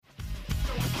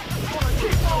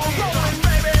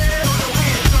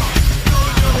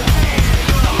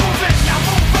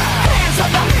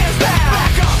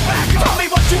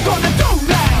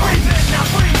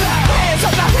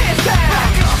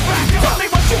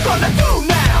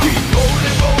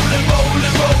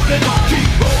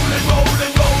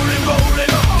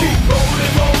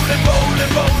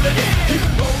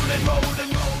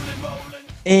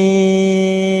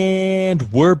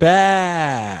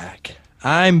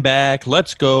I'm back.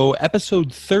 Let's go.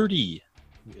 Episode 30.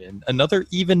 And another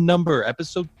even number.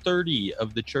 Episode 30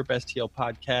 of the Chirp STL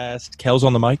podcast. Kel's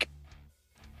on the mic.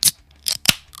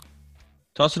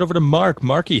 Toss it over to Mark.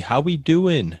 Marky, how we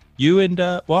doing? You and,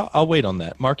 I'll wait on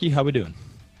that. Marky, how we doing?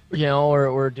 You know,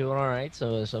 we're doing all right.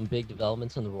 So some big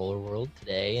developments in the roller world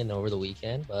today and over the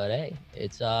weekend. But hey,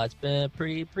 it's been a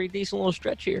pretty decent little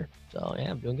stretch here. So yeah,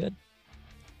 I'm doing good.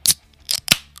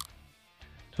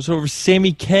 Toss it over to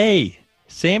Sammy K.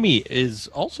 Sammy is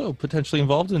also potentially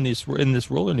involved in this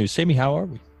roller news. Sammy, how are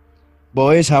we?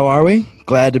 Boys, how are we?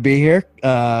 Glad to be here.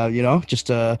 Just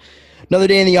another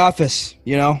day in the office,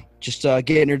 just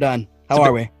getting her done. How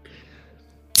are we?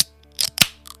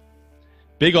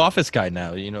 Big office guy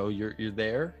now. You know, you're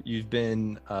there. You've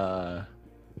been I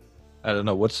don't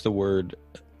know, what's the word?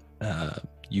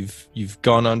 You've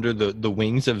gone under the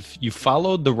wings of, you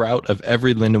followed the route of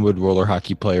every Lindenwood roller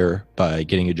hockey player by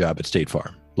getting a job at State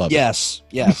Farm. Love it.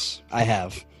 Yes, I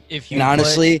have.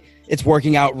 Honestly, it's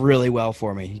working out really well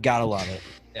for me. You gotta love it.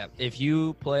 Yeah, if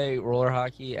you play roller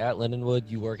hockey at Lindenwood,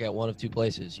 you work at one of two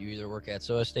places. You either work at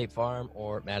SoA State Farm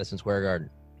or Madison Square Garden.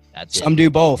 That's Some do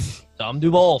both. Some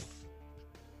do both.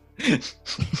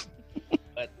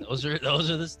 But those are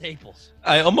the staples.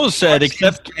 I almost said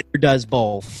except does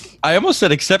both. I almost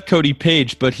said except Cody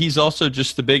Page, but he's also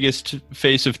just the biggest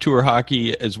face of tour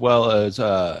hockey, as well as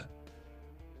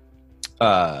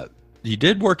he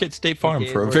did work at State Farm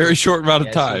for a very short amount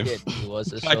of time. He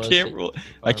was I can't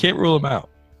rule him out.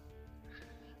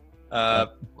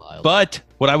 But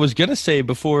what I was gonna say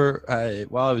before,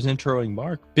 while I was introing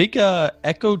Mark, big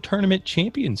Echo tournament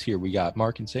champions here. We got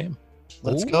Mark and Sam.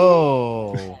 Let's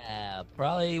go. Yeah,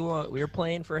 probably we were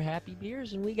playing for Happy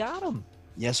Beers and we got them.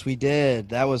 Yes, we did.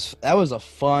 That was a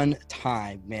fun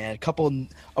time, man.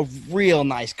 A real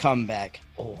nice comeback.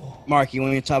 Oh. Mark, you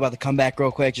want me to talk about the comeback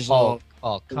real quick? Just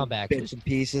comeback bits and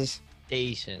pieces.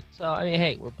 Decent. So I mean,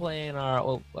 hey, we're playing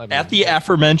at the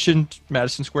aforementioned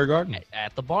Madison Square Garden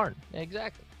at the barn,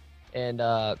 exactly. And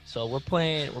so we're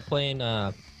playing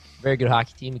a very good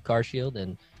hockey team in Carshield,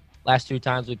 and last two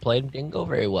times we played them didn't go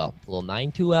very well. A little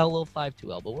 9-2L, a little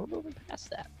 5-2L, but we're moving past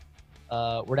that.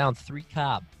 We're down 3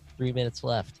 Cobb, 3 minutes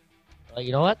left.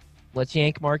 You know what? Let's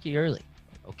yank Marky early.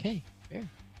 Okay, fair.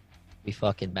 We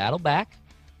fucking battle back,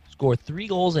 score 3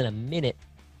 goals in a minute.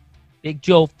 Big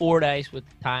Joe Fordyce with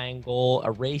the tying goal.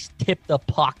 A race tipped the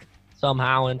puck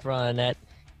somehow in front of net.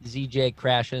 ZJ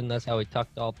crashing. That's how we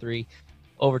tucked all 3.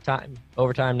 Overtime,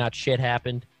 not shit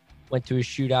happened. Went to a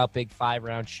shootout, big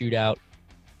 5-round shootout.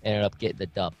 Ended up getting the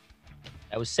dub.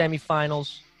 That was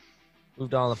semifinals.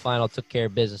 Moved on to the final, took care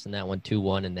of business in that one,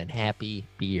 2-1, and then Happy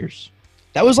Beers.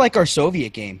 That was like our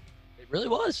Soviet game. It really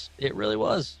was.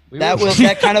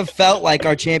 That kind of felt like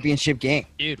our championship game.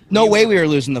 Dude, no way we were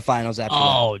losing the finals after that.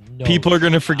 Oh, no. People are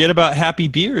going to forget about Happy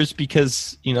Beers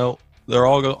because, they're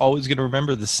always going to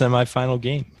remember the semifinal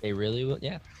game. They really will.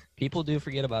 Yeah. People do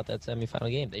forget about that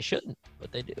semifinal game. They shouldn't,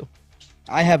 but they do.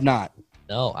 I have not.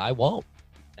 No, I won't,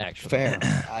 actually. Fair.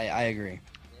 I agree.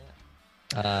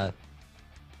 Yeah.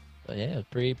 But yeah,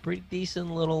 pretty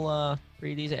decent little,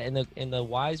 pretty decent. In the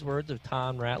wise words of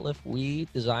Tom Ratliff, we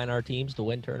design our teams to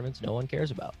win tournaments no one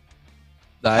cares about.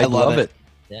 I love it.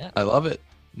 Yeah, I love it.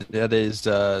 That is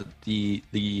the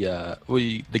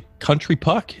country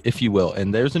puck, if you will,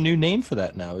 and there's a new name for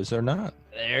that now, is there not?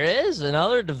 There is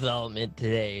another development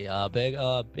today. Big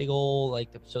old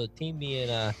so the team me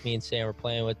and Sam were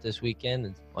playing with this weekend,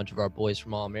 and a bunch of our boys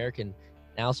from All American,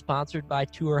 now sponsored by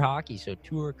Tour Hockey. So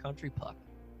Tour Country Puck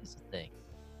is the thing.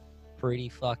 Pretty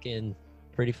fucking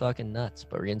nuts.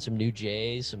 But we're getting some new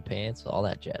J's, some pants, all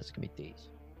that jazz. It's gonna be these.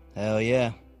 Hell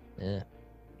yeah.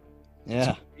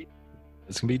 Yeah.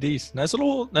 It's gonna be decent. Nice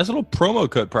little promo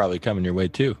code probably coming your way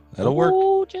too. That'll work.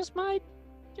 Oh, just might.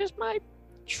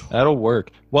 That'll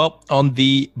work. Well, on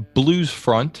the Blues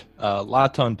front, a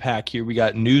lot to unpack here. We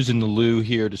got news in the Lou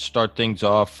here to start things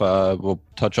off. We'll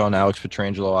touch on Alex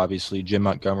Pietrangelo, obviously, Jim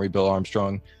Montgomery, Bill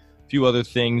Armstrong, a few other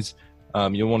things.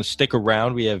 You'll want to stick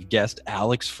around. We have guest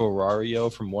Alex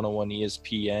Ferrario from 101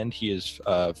 ESPN. He is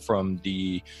from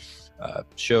the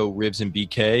show Ribs and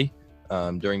BK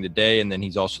during the day, and then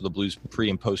he's also the Blues pre-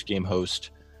 and post-game host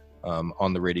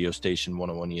on the radio station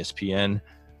 101 ESPN.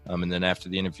 And then after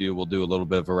the interview, we'll do a little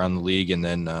bit of around the league, and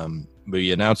then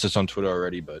we announced this on Twitter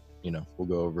already, but we'll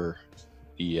go over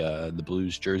the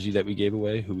Blues jersey that we gave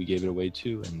away, who we gave it away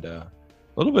to, and a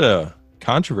little bit of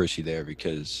controversy there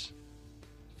because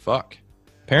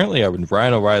apparently our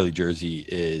Ryan O'Reilly jersey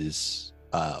is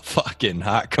a fucking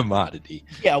hot commodity.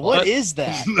 Yeah, what is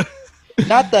that?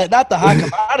 Not the hot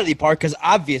commodity part, because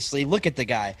obviously, look at the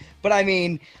guy. But I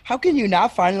mean, how can you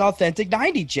not find an authentic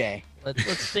 90J?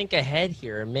 Let's think ahead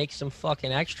here and make some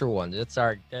fucking extra ones.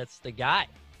 That's the guy.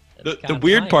 The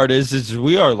weird part is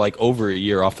we are like over a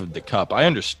year off of the cup. I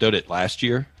understood it last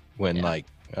year when like,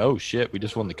 oh shit, we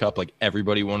just won the cup. Like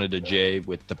everybody wanted a J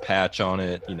with the patch on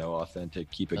it, authentic,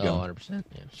 keep it going. 100%.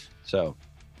 Yeah. So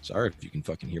sorry if you can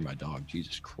fucking hear my dog.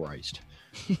 Jesus Christ.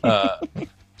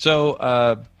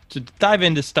 So to dive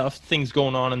into things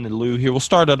going on in the Lou here, we'll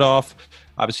start it off.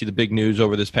 Obviously, the big news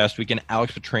over this past weekend,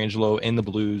 Alex Pietrangelo and the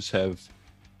Blues have,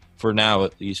 for now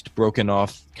at least, broken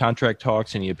off contract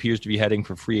talks, and he appears to be heading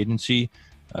for free agency.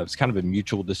 It's kind of a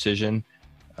mutual decision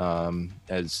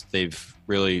as they've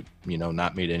really,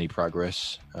 not made any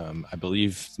progress. I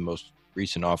believe the most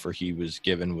recent offer he was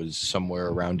given was somewhere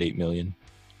around $8 million,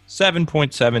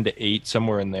 7.7 to 8,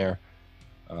 somewhere in there.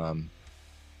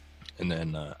 And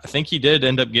then I think he did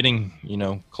end up getting,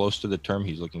 close to the term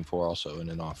he's looking for also in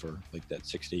an offer like that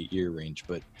 6 to 8 year range.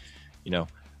 But,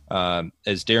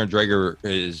 as Darren Dreger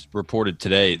is reported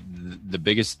today, the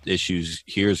biggest issues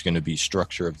here is going to be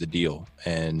structure of the deal.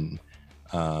 And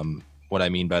what I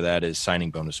mean by that is signing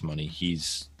bonus money.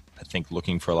 He's, I think,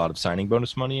 looking for a lot of signing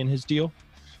bonus money in his deal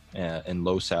and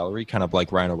low salary, kind of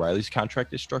like Ryan O'Reilly's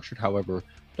contract is structured. However,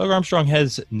 Doug Armstrong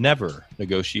has never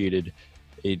negotiated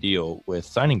a deal with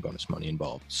signing bonus money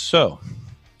involved. So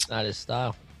not his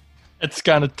style. It's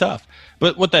kind of tough.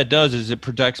 But what that does is it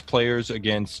protects players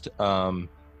against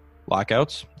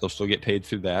lockouts. They'll still get paid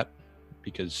through that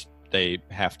because they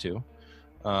have to.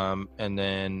 And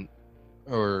then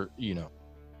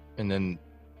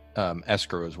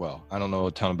escrow as well. I don't know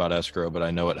a ton about escrow, but I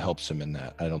know it helps him in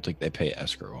that. I don't think they pay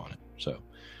escrow on it. So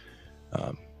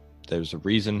there's a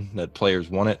reason that players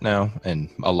want it now, and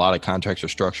a lot of contracts are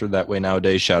structured that way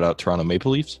nowadays. Shout out Toronto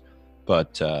Maple Leafs.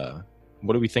 But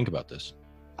what do we think about this?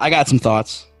 I got some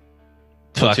thoughts.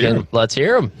 Let's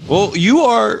hear them. Well, you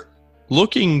are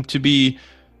looking to be,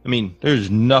 there's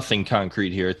nothing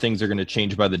concrete here. Things are going to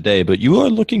change by the day, but you are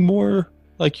looking more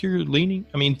like you're leaning.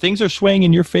 Things are swaying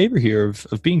in your favor here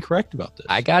of being correct about this.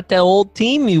 I got that old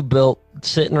team you built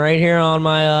sitting right here on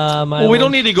my Well, we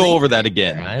don't need to go over that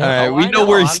again. All right, we know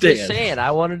where he's staying. I'm just saying, I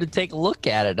wanted to take a look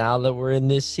at it now that we're in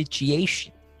this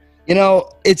situation.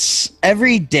 It's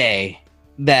every day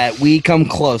that we come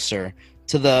closer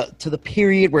to the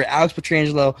period where Alex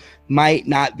Pietrangelo might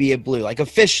not be a Blue, like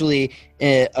officially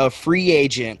a free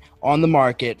agent on the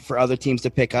market for other teams to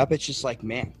pick up. It's just like,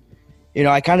 man.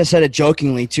 I kind of said it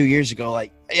jokingly 2 years ago,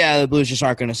 like, yeah, the Blues just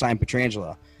aren't going to sign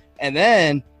Pietrangelo. And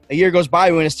then a year goes by,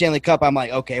 we win a Stanley Cup. I'm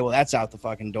like, okay, well, that's out the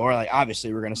fucking door. Like,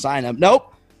 obviously, we're going to sign him.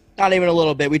 Nope, not even a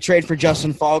little bit. We trade for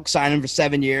Justin Falk, sign him for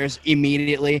 7 years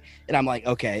immediately. And I'm like,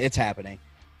 okay, it's happening.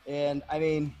 And,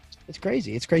 it's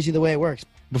crazy. It's crazy the way it works.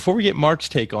 Before we get Mark's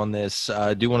take on this,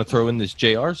 I do want to throw in this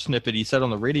JR snippet he said on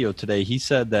the radio today. He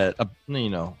said that,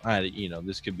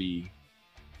 this could be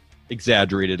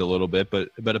exaggerated a little bit, but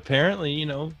apparently,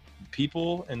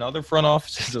 people in other front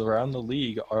offices around the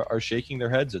league are shaking their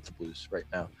heads at the Blues right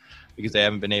now because they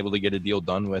haven't been able to get a deal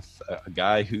done with a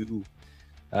guy who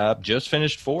just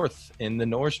finished fourth in the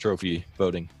Norris Trophy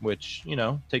voting, which,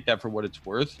 take that for what it's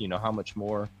worth. How much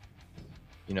more,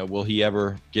 will he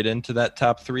ever get into that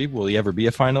top three? Will he ever be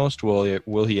a finalist?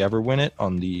 Will he ever win it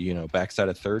on the, backside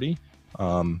of 30?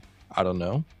 I don't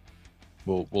know.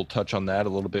 We'll touch on that a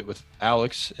little bit with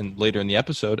Alex and later in the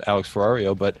episode, Alex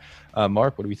Ferrario. But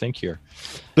Mark, what do we think here?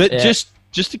 But just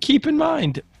to keep in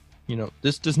mind,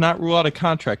 this does not rule out a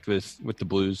contract with the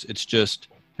Blues. It's just,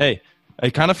 hey,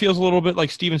 it kind of feels a little bit like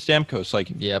Steven Stamkos. Like,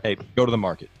 hey, go to the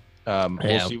market.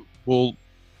 We'll see. We'll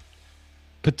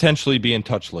potentially be in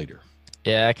touch later.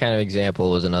 Yeah, that kind of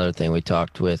example was another thing we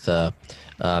talked with Mr.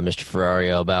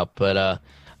 Ferrario about, but.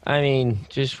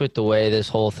 Just with the way this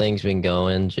whole thing's been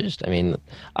going,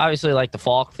 obviously like the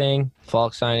Falk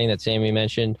signing that Sammy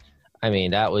mentioned,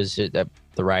 that was that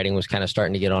the writing was kind of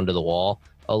starting to get onto the wall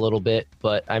a little bit.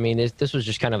 But, this was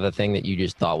just kind of a thing that you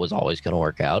just thought was always going to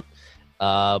work out,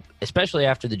 especially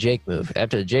after the Jake move.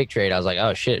 After the Jake trade, I was like,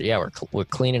 oh, shit, yeah, we're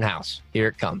cleaning house. Here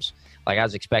it comes. Like, I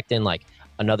was expecting, like,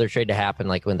 another trade to happen,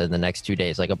 like, within the next 2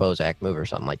 days, like a Bozak move or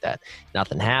something like that.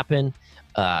 Nothing happened.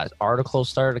 Articles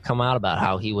started to come out about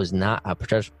how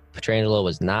Pietrangelo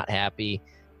was not happy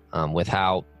with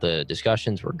how the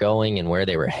discussions were going and where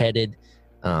they were headed,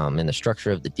 and the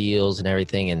structure of the deals and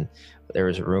everything. And there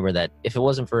was a rumor that if it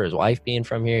wasn't for his wife being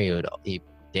from here, he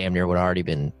damn near would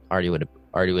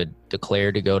would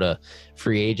declare to go to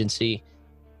free agency.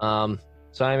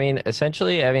 So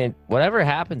essentially, whatever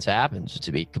happens.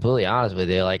 To be completely honest with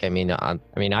you,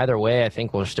 either way, I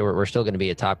think we're still going to be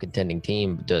a top contending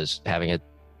team. Does having a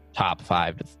top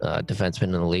 5 defensemen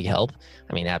in the league help?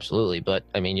 I mean, absolutely. But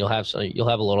I mean, you'll have a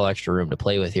little extra room to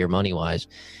play with here, money wise,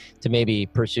 to maybe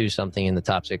pursue something in the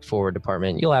top 6 forward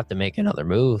department. You'll have to make another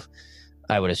move,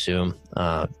 I would assume.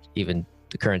 Even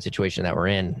the current situation that we're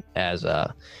in, as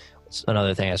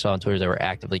another thing I saw on Twitter, they were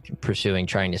actively pursuing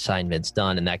trying to sign Vince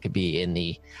Dunn, and that could be in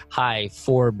the high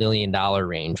 $4 million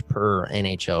range per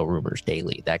NHL rumors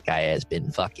daily. That guy has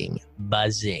been fucking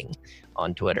buzzing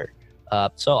on Twitter.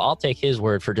 So I'll take his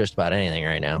word for just about anything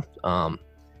right now.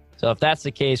 So if that's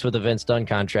the case with the Vince Dunn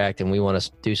contract and we want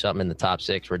to do something in the top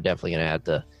 6, we're definitely going to have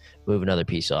to move another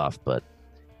piece off. But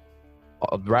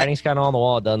writing's kind of on the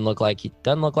wall. It doesn't look like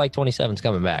 27's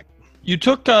coming back.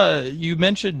 You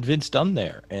mentioned Vince Dunn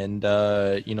there, and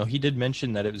he did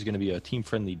mention that it was going to be a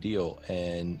team-friendly deal,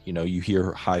 and you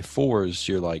hear high 4s,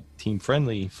 you're like,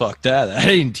 team-friendly? Fuck that. That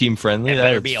ain't team-friendly. It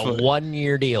better be a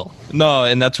 1-year deal. No,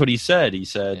 and that's what he said. He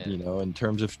said, in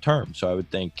terms of terms, so I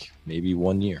would think maybe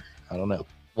 1 year. I don't know.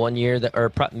 1 year,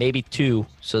 or maybe 2,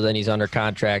 so then he's under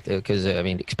contract, because,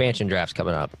 expansion draft's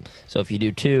coming up. So if you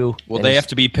do 2... Well, they have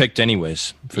to be picked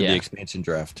anyways for the expansion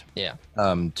draft. Yeah.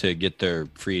 To get their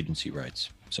free agency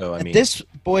rights. So, at this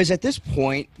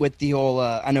point with the whole...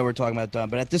 I know we're talking about Dunn,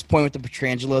 but at this point with the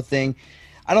Pietrangelo thing,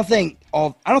 I don't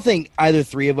think either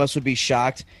 3 of us would be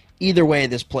shocked either way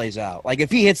this plays out. Like,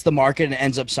 if he hits the market and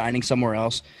ends up signing somewhere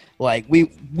else, like, we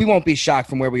won't be shocked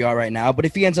from where we are right now. But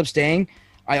if he ends up staying...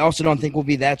 I also don't think we'll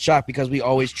be that shocked because we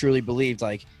always truly believed,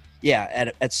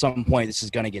 at some point this is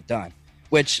going to get done,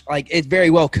 which, it very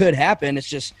well could happen.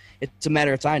 It's a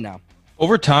matter of time now.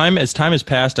 Over time, as time has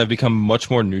passed, I've become much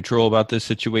more neutral about this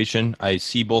situation. I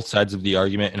see both sides of the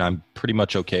argument, and I'm pretty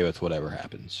much okay with whatever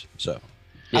happens. So,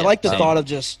 I like the thought of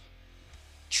just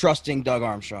trusting Doug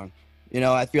Armstrong.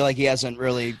 I feel like he hasn't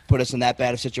really put us in that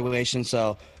bad a situation,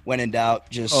 so when in doubt,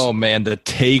 just... Oh, man, the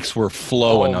takes were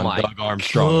flowing on Doug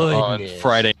Armstrong on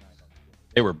Friday.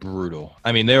 They were brutal.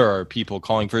 I mean, there are people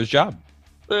calling for his job.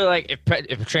 They're like, if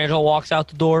Pietrangelo walks out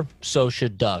the door, so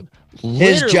should Doug.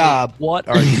 His job. What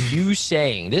are you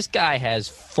saying? This guy has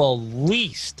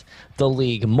fleeced the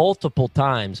league multiple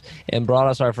times and brought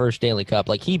us our first Stanley Cup.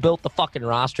 Like, he built the fucking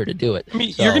roster to do it. I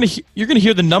mean, you're gonna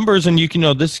hear the numbers, and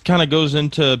this kind of goes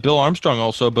into Bill Armstrong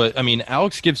also. But I mean,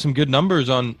 Alex gives some good numbers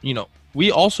on. We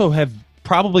also have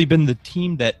probably been the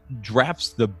team that drafts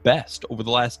the best over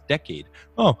the last decade.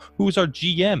 Oh, who was our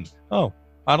GM? Oh,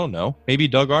 I don't know. Maybe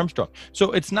Doug Armstrong.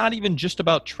 So it's not even just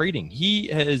about trading. He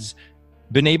has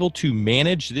been able to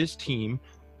manage this team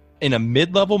in a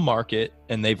mid-level market,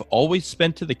 and they've always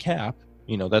spent to the cap.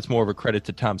 That's more of a credit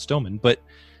to Tom Stillman. But,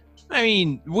 I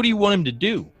mean, what do you want him to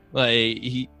do?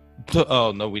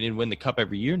 Oh, no, we didn't win the cup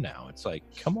every year now. It's like,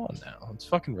 come on now. Let's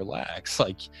fucking relax.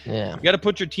 You got to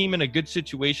put your team in a good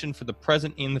situation for the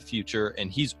present and the future,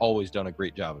 and he's always done a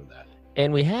great job of that.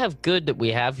 And we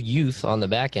have youth on the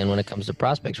back end when it comes to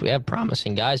prospects. We have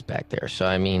promising guys back there. So,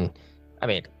 I mean, are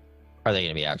they going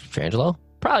to be Alex Pietrangelo?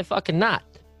 Probably fucking not.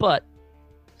 But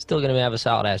still going to have a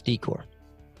solid-ass decor.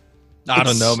 I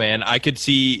don't know, man. I could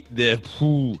see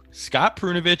Scott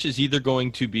Prunovich is either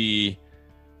going to be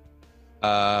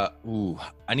I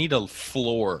need a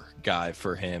floor guy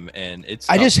for him, and it's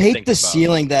I just hate the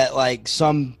ceiling that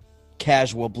some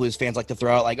casual Blues fans like to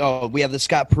throw out, we have the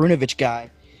Scott Prunovich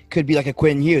guy. Could be like a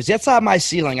Quentin Hughes. That's not my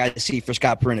ceiling I see for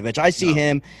Scott Prunovich. I see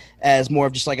him as more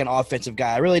of just an offensive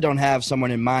guy. I really don't have someone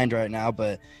in mind right now,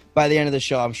 but by the end of the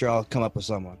show, I'm sure I'll come up with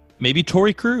someone. Maybe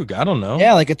Torrey Krug. I don't know.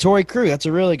 Yeah, like a Torrey Krug. That's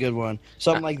a really good one.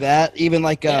 Something like that. Even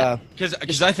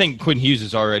because I think Quentin Hughes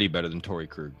is already better than Torrey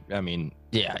Krug. I mean,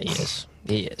 yeah, he is.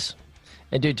 He is.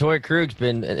 And dude, Torrey Krug's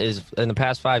is in the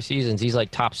past 5 seasons. He's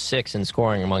top 6 in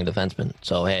scoring among defensemen.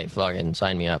 So hey, fucking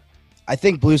sign me up. I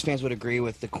think Blues fans would agree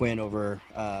with the Quinn over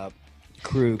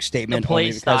Krug statement. The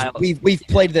play style. We've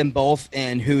played them both,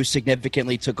 and who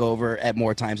significantly took over at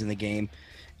more times in the game.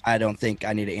 I don't think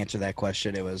I need to answer that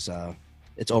question. It was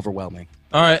it's overwhelming.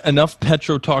 All right, enough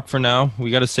Petro talk for now.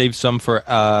 We got to save some for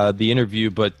the interview,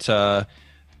 but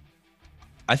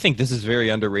I think this is very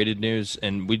underrated news,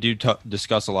 and we do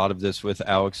discuss a lot of this with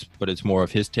Alex, but it's more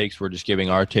of his takes. We're just giving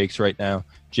our takes right now.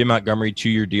 Jim Montgomery,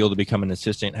 2-year deal to become an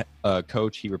assistant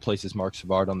coach. He replaces Mark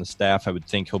Savard on the staff. I would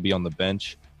think he'll be on the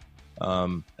bench.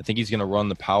 I think he's going to run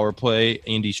the power play.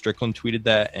 Andy Strickland tweeted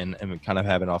that and kind of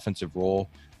have an offensive role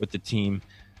with the team.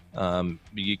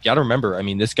 You got to remember, I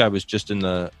mean, this guy was just in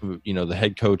the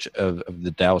head coach of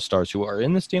the Dallas Stars, who are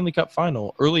in the Stanley Cup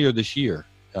final earlier this year.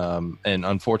 And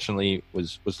unfortunately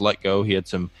was let go. He had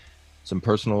some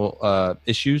personal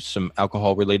issues, some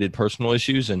alcohol related personal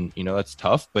issues. And, that's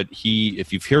tough, but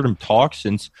if you've heard him talk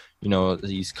since,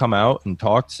 he's come out and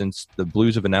talked since the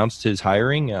Blues have announced his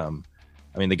hiring,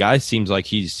 I mean, the guy seems like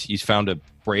he's found a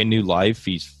brand new life.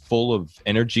 He's full of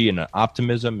energy and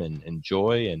optimism and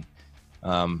joy. And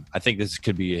I think this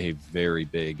could be a very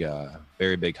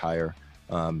big hire.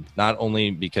 Not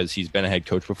only because he's been a head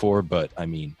coach before, but I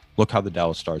mean, look how the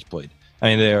Dallas Stars played. I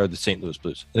mean, they are the St. Louis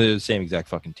Blues. They're the same exact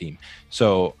fucking team.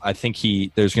 So I think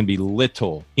there's going to be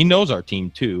little. He knows our team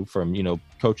too from,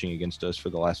 coaching against us for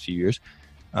the last few years.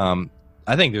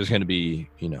 I think there's going to be,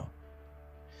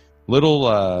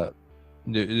 little.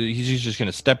 He's just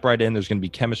going to step right in. There's going to be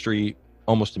chemistry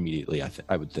almost immediately.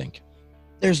 I would think.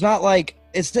 There's not like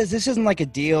this isn't like a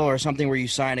deal or something where you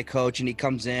sign a coach and he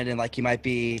comes in and like he might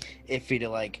be iffy to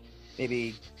like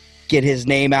maybe get his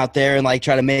name out there and like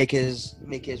try to make his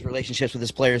relationships with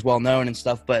his players well known and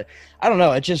stuff. But I don't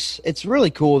know. It's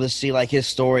really cool to see like his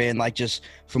story and like just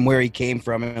from where he came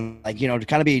from and like, to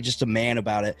kind of be just a man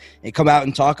about it and come out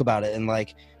and talk about it and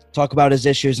like talk about his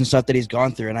issues and stuff that he's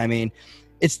gone through. And I mean,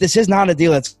 this is not a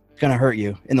deal that's going to hurt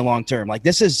you in the long term. Like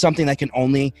this is something that can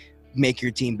only make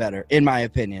your team better, in my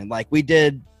opinion. Like we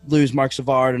did lose Mark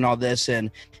Savard and all this,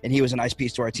 and he was a nice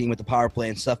piece to our team with the power play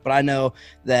and stuff. But I know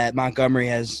that Montgomery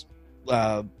has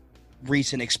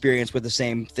recent experience with the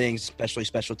same things, especially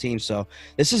special teams. So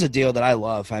this is a deal that I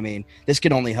love. I mean, this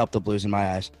can only help the Blues in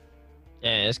my eyes.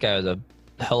 Yeah, this guy was a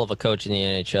hell of a coach in the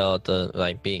NHL at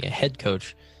the being a head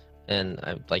coach, and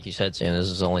like you said, Sam, this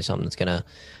is only something that's gonna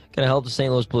help the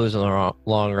St. Louis Blues in the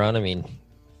long run. I mean,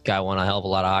 guy won a hell of a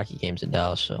lot of hockey games in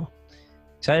Dallas, so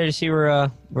excited to see where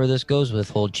this goes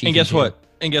with old Chief. And guess what?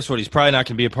 He's probably not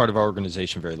going to be a part of our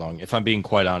organization very long. If I'm being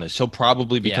quite honest, he'll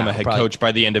probably become a head coach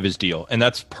by the end of his deal, and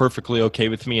that's perfectly okay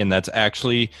with me. And that's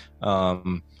actually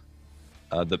what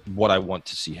I want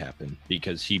to see happen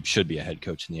because he should be a head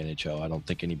coach in the NHL. I don't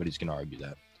think anybody's going to argue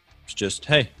that. It's just,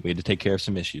 hey, we had to take care of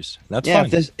some issues. And that's fine.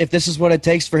 If this is what it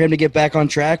takes for him to get back on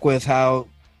track with how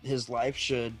his life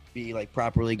should be like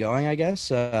properly going, I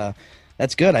guess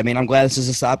that's good. I mean, I'm glad this is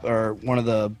a stop or one of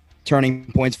the turning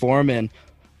points for him, and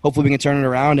hopefully we can turn it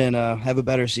around and have a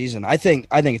better season. I think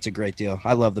it's a great deal.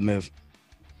 I love the move.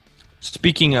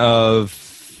 Speaking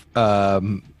of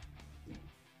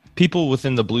people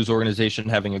within the Blues organization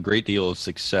having a great deal of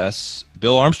success,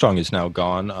 Bill Armstrong is now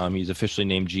gone. He's officially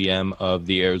named GM of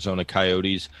the Arizona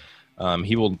Coyotes.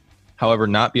 He will, however,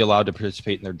 not be allowed to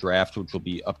participate in their draft, which will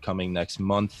be upcoming next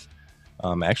month.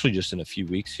 Actually, just in a few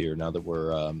weeks here, now that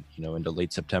we're into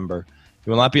late September. He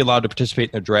will not be allowed to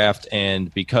participate in the draft,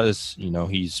 and because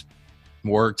he's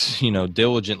worked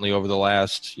diligently over the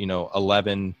last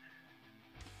 11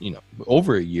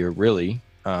 over a year really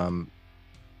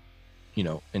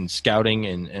in scouting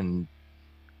and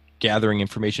gathering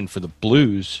information for the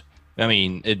Blues. I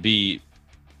mean, it'd be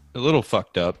a little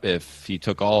fucked up if he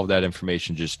took all of that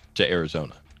information just to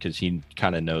Arizona, because he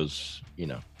kind of knows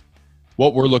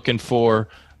what we're looking for,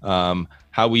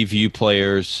 how we view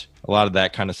players, a lot of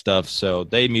that kind of stuff. So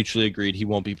they mutually agreed he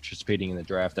won't be participating in the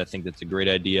draft. I think that's a great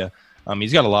idea.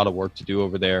 He's got a lot of work to do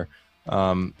over there.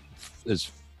 As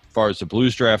far as the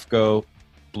Blues draft goes,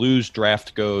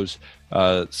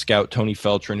 scout Tony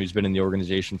Feltrin, who's been in the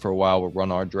organization for a while, will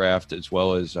run our draft, as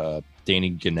well as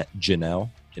Danny Janelle.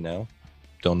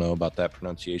 Don't know about that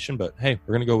pronunciation, but hey,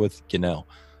 we're going to go with Janelle.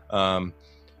 I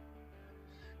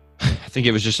think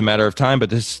it was just a matter of time, but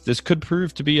this could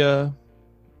prove to be a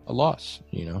loss,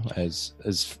 as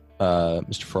Mr.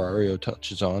 Ferrario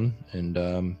touches on,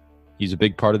 and he's a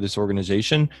big part of this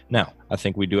organization. Now, I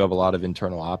think we do have a lot of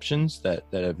internal options that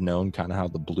have known kind of how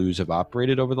the Blues have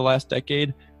operated over the last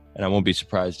decade, and I won't be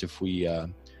surprised if we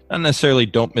not necessarily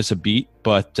don't miss a beat,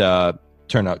 but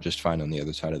turn out just fine on the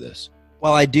other side of this.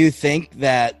 Well, I do think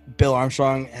that Bill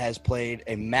Armstrong has played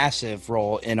a massive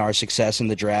role in our success in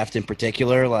the draft in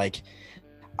particular. Like,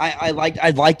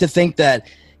 I'd like to think that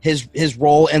his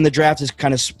role in the draft is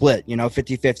kind of split,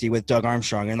 50-50 with Doug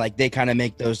Armstrong. And, like, they kind of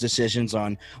make those decisions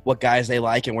on what guys they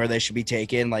like and where they should be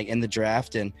taken, like, in the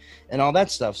draft and all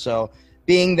that stuff. So,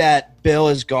 being that Bill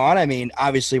is gone, I mean,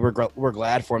 obviously we're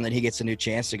glad for him that he gets a new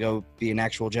chance to go be an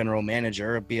actual general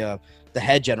manager, be the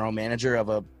head general manager of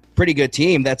a pretty good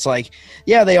team that's like,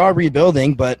 yeah, they are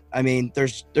rebuilding, but I mean, they're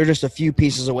just a few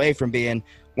pieces away from being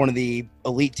one of the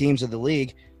elite teams of the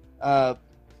league.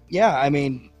 Yeah, I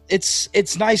mean,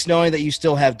 it's nice knowing that you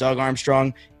still have Doug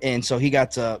Armstrong, and so he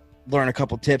got to learn a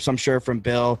couple tips, I'm sure, from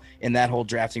Bill in that whole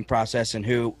drafting process, and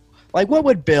what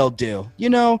would Bill do?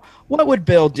 What would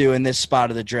Bill do in this spot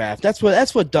of the draft? That's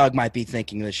what Doug might be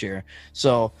thinking this year.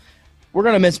 So we're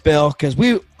gonna miss Bill because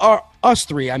we are us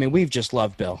three. I mean, we've just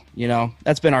loved Bill.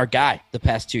 That's been our guy the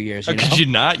past 2 years. How could you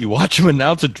not? You watch him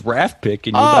announce a draft pick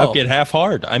and you about get half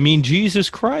hard. I mean, Jesus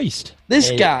Christ!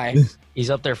 This guy He's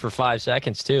up there for 5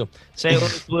 seconds, too. St.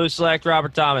 Louis Blues select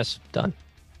Robert Thomas. Done.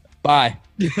 Bye.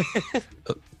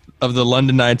 Of the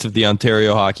London Knights of the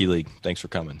Ontario Hockey League. Thanks for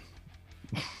coming.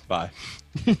 Bye.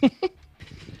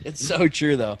 It's so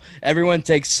true, though. Everyone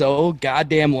takes so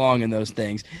goddamn long in those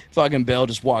things. Fucking Bill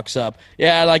just walks up.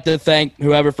 Yeah, I'd like to thank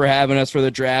whoever for having us for the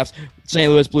drafts.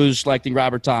 St. Louis Blues selecting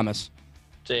Robert Thomas.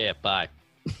 See ya. Bye.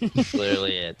 That's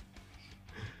literally it.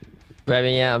 But I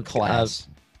mean, yeah, Class.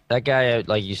 That guy,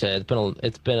 like you said,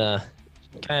 it's been a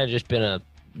kind of just been a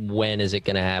when is it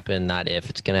going to happen, not if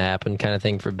it's going to happen kind of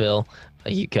thing for Bill.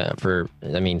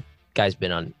 Guy's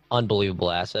been an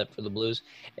unbelievable asset for the Blues.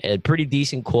 A pretty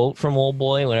decent quote from old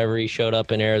boy whenever he showed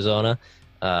up in Arizona.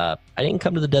 I didn't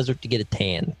come to the desert to get a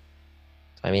tan.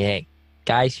 I mean, hey,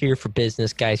 guy's here for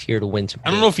business. Guy's here to win some.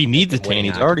 I don't know if he needs a tan.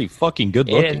 He's already fucking good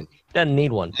looking. Doesn't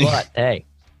need one, but hey,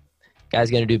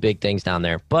 guy's going to do big things down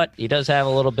there. But he does have a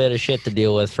little bit of shit to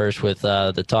deal with first with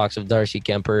the talks of Darcy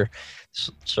Kemper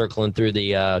circling through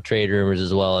the trade rumors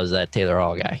as well as that Taylor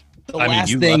Hall guy.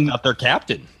 You left out their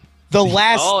captain. The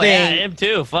last thing. Yeah, him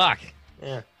too. Fuck.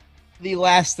 Yeah. The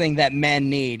last thing that men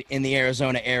need in the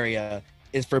Arizona area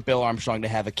is for Bill Armstrong to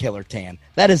have a killer tan.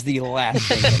 That is the last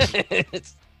thing.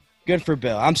 Good for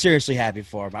Bill. I'm seriously happy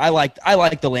for him. I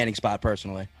like the landing spot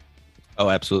personally. Oh,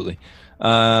 absolutely.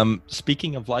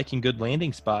 Speaking of liking good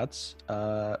landing spots,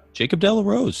 Jacob De La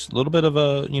Rose, a little bit of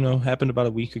happened about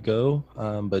a week ago.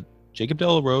 But Jacob De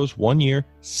La Rose, 1 year,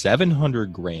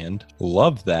 $700,000.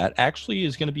 Love that. Actually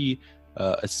is going to be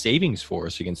a savings for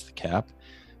us against the cap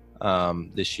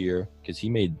this year because he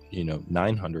made,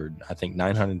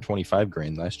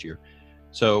 $925,000 last year.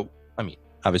 So, I mean,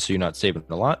 obviously you're not saving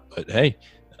a lot, but hey,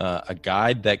 a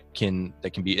guy that can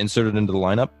be inserted into the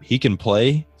lineup. He can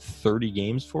play 30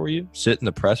 games for you, sit in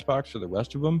the press box for the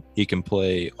rest of them. He can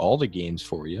play all the games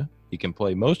for you. He can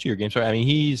play most of your games. I mean,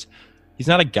 he's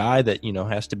not a guy that,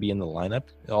 has to be in the lineup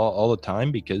all the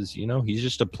time because, he's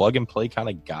just a plug and play kind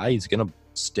of guy. He's going to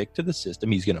stick to the system.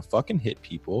 He's going to fucking hit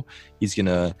people. He's going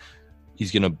to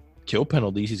kill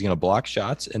penalties. He's going to block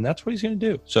shots, and that's what he's going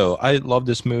to do. So I love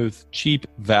this move. Cheap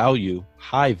value,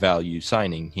 high value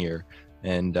signing here.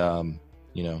 And, I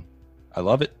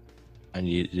love it. I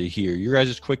need to hear your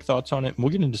guys' quick thoughts on it. And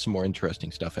we'll get into some more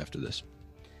interesting stuff after this.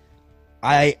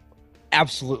 I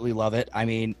absolutely love it. I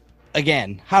mean,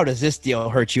 again, how does this deal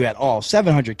hurt you at all?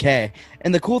 $700K.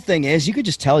 And the cool thing is you could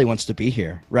just tell he wants to be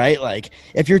here, right? Like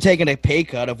if you're taking a pay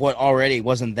cut of what already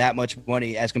wasn't that much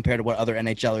money as compared to what other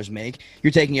NHLers make,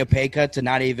 you're taking a pay cut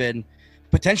to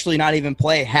potentially not even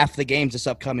play half the games this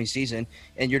upcoming season.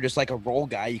 And you're just like a role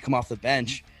guy. You come off the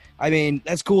bench. I mean,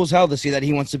 that's cool as hell to see that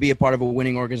he wants to be a part of a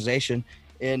winning organization.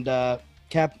 And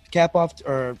tip of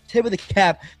the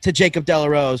cap to Jacob De La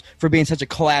Rose for being such a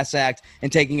class act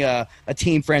and taking a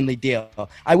team-friendly deal.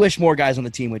 I wish more guys on the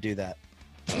team would do that.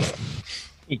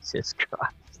 Jesus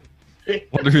Christ. I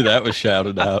wonder who that was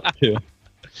shouted out to.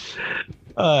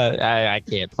 I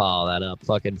can't follow that up.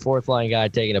 Fucking fourth line guy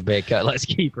taking a big cut. Let's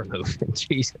keep removing.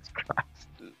 Jesus Christ.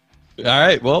 All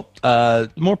right. Well,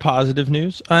 more positive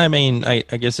news. I mean, I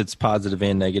guess it's positive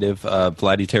and negative.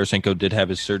 Vladdy Tarasenko did have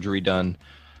his surgery done.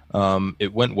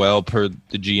 It went well per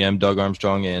the GM, Doug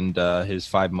Armstrong, and his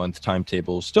 5-month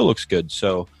timetable still looks good.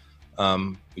 So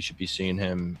we should be seeing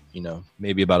him,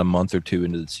 maybe about a month or two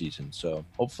into the season. So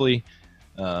hopefully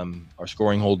our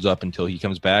scoring holds up until he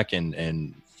comes back.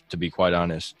 And to be quite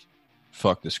honest,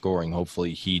 fuck the scoring.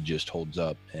 Hopefully he just holds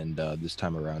up. And this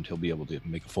time around, he'll be able to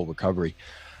make a full recovery.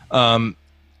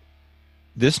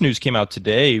 This news came out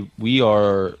today.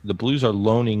 The Blues are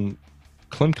loaning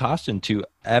Klim Kostin to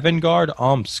Avangard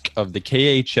Omsk of the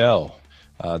KHL.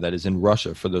 That is in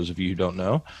Russia, for those of you who don't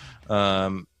know.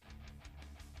 The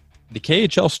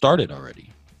KHL started already.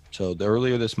 So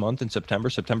earlier this month in September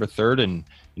 3rd, and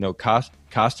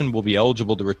Kostin will be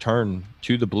eligible to return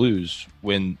to the Blues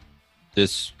when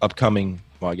this upcoming,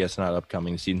 well, I guess not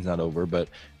upcoming, the season's not over, but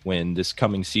when this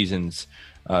coming season's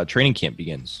training camp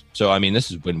begins. So, I mean,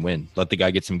 this is win-win. Let the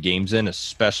guy get some games in,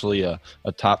 especially a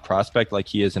top prospect like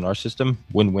he is in our system.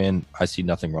 Win-win. I see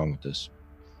nothing wrong with this.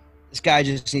 This guy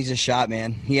just needs a shot,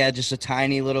 man. He had just a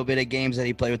tiny little bit of games that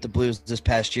he played with the Blues this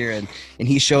past year, and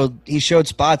he showed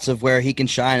spots of where he can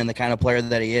shine and the kind of player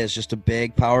that he is. Just a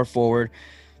big power forward.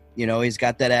 He's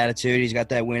got that attitude. He's got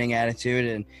that winning attitude,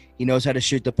 and he knows how to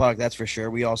shoot the puck, that's for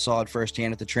sure. We all saw it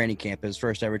firsthand at the training camp, his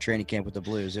first ever training camp with the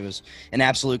Blues. It was an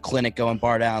absolute clinic going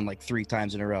bar down like 3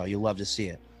 times in a row. You love to see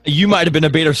it. You might have been a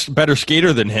better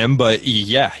skater than him, but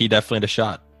yeah, he definitely had a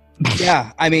shot.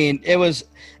 Yeah, I mean, it was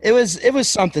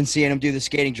something seeing him do the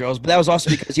skating drills, but that was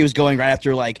also because he was going right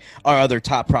after like our other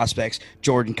top prospects,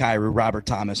 Jordan Kyrou, Robert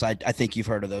Thomas. I think you've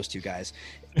heard of those two guys.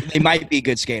 They might be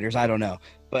good skaters. I don't know.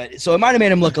 But so it might have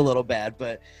made him look a little bad.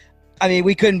 But I mean,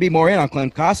 we couldn't be more in on Clem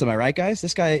Costa. Am I right, guys?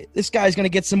 This guy's going to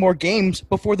get some more games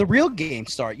before the real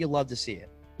games start. You'll love to see it.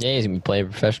 Yeah, he's going to be playing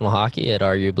professional hockey at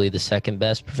arguably the second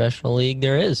best professional league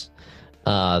there is.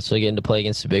 So getting to play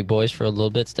against the big boys for a little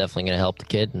bit is definitely going to help the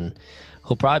kid, and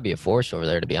he'll probably be a force over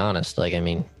there, to be honest. Like, I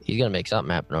mean, he's going to make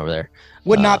something happen over there.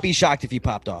 Would not be shocked if he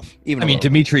popped off.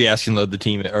 Dmitry Askin led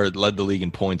the league in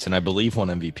points, and I believe won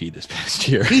MVP this past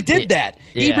year. He did that.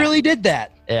 Yeah. He really did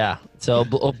that. Yeah. So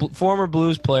former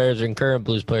Blues players and current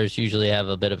Blues players usually have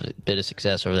a bit of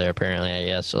success over there, apparently, I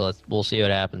guess. So we'll see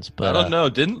what happens. But I don't know.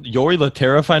 Didn't Yori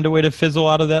Laterra find a way to fizzle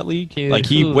out of that league? Dude,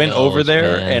 he went over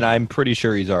there, man. And I'm pretty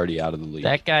sure he's already out of the league.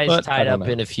 That guy's tied up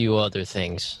in a few other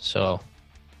things. So.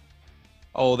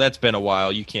 Oh, that's been a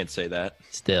while. You can't say that.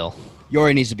 Still.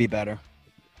 Yori needs to be better.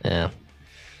 Yeah.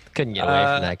 Couldn't get away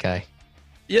from that guy.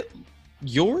 Yep.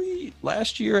 Yori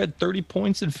last year had 30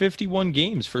 points in 51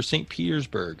 games for St.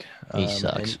 Petersburg. He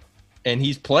sucks. And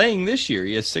he's playing this year.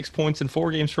 He has 6 points in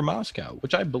 4 games for Moscow,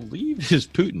 which I believe is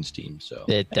Putin's team. So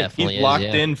it definitely he's locked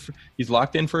in. He's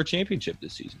locked in for a championship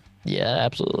this season. Yeah,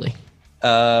 absolutely.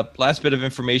 Last bit of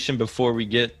information before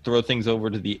we throw things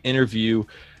over to the interview.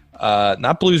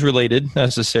 Not Blues related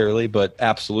necessarily, but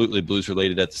absolutely Blues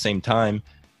related at the same time.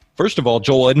 First of all,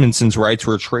 Joel Edmondson's rights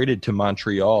were traded to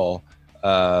Montreal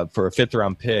for a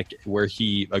 5th-round pick, where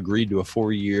he agreed to a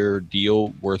 4-year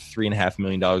deal worth $3.5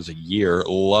 million a year.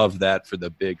 Love that for the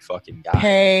big fucking guy.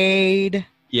 Paid.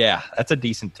 Yeah, that's a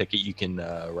decent ticket you can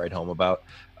write home about.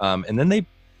 And then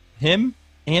him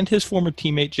and his former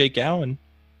teammate Jake Allen.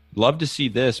 Love to see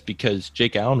this, because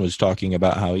Jake Allen was talking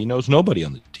about how he knows nobody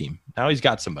on the team. Now he's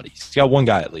got somebody. He's got one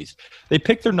guy at least. They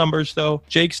picked their numbers, though.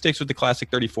 Jake sticks with the classic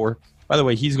 34. By the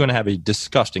way, he's going to have a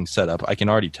disgusting setup. I can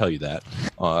already tell you that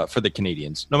for the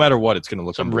Canadians. No matter what, it's going to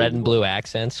look some red and blue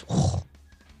accents.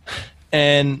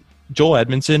 And Joel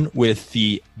Edmondson with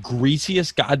the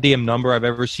greasiest goddamn number I've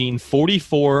ever seen,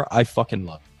 44. I fucking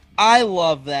love it. I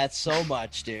love that so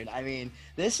much, dude. I mean,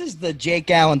 this is the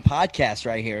Jake Allen podcast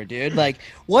right here, dude. Like,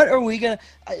 what are we going to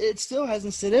 – it still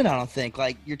hasn't sit in, I don't think.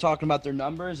 Like, you're talking about their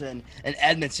numbers and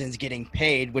Edmondson's getting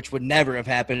paid, which would never have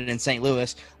happened in St.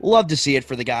 Louis. Love to see it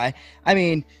for the guy. I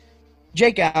mean,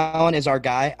 Jake Allen is our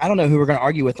guy. I don't know who we're going to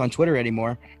argue with on Twitter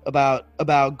anymore about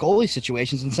goalie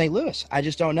situations in St. Louis. I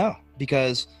just don't know,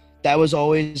 because that was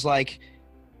always, like,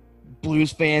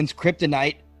 Blues fans'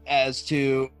 kryptonite as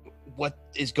to – what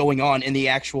is going on in the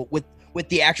actual with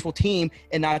the actual team,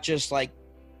 and not just like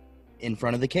in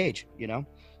front of the cage, you know?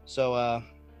 So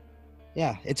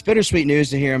yeah, it's bittersweet news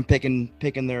to hear him picking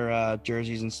their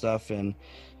jerseys and stuff, and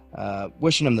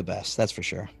wishing them the best. That's for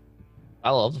sure.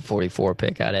 I love the 44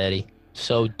 pick out of Eddie.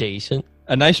 So decent.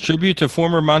 A nice tribute to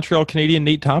former Montreal Canadian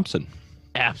Nate Thompson.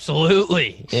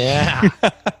 Absolutely. Yeah.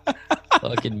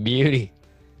 Fucking beauty.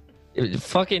 It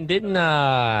fucking didn't, who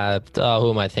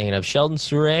am I thinking of? Sheldon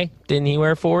Surrey? Didn't he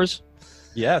wear 4s?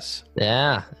 Yes.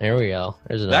 Yeah, there we go.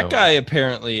 There's that guy,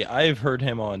 apparently, I've heard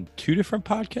him on 2 different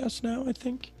podcasts now, I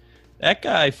think. That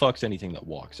guy fucks anything that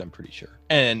walks, I'm pretty sure.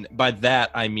 And by that,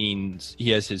 I mean he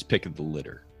has his pick of the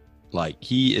litter. Like,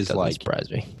 he is Doesn't surprise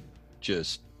me.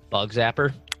 Just bug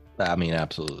zapper? I mean,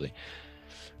 absolutely.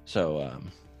 So,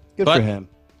 good for him.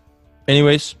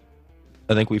 Anyways,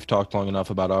 I think we've talked long enough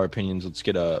about our opinions. Let's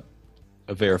get a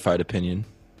verified opinion,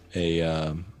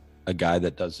 a guy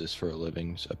that does this for a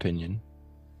living's opinion.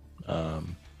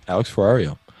 Alex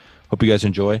Ferrario. Hope you guys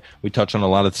enjoy. We touch on a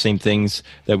lot of the same things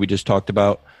that we just talked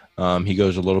about. He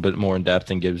goes a little bit more in depth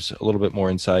and gives a little bit more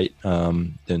insight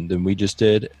than we just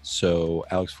did. So,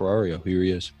 Alex Ferrario, here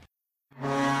he is.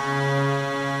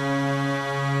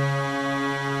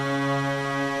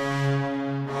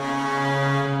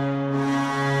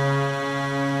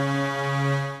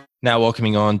 Now,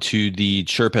 welcoming on to the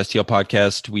Chirp STL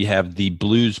podcast, we have the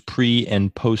Blues pre-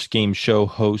 and post-game show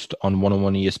host on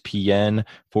 101 ESPN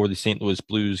for the St. Louis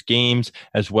Blues games,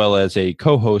 as well as a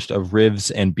co-host of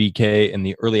Rivs and BK in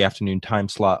the early afternoon time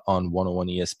slot on 101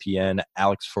 ESPN,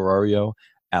 Alex Ferrario.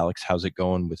 Alex, how's it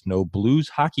going with no Blues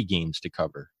hockey games to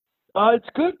cover? It's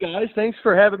good, guys. Thanks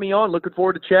for having me on. Looking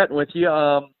forward to chatting with you.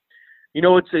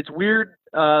 It's weird.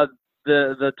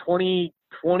 The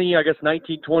 2020, I guess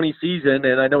 1920 season,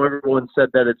 and I know everyone said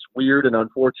that it's weird and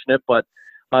unfortunate, but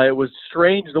it was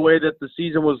strange the way that the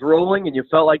season was rolling, and you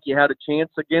felt like you had a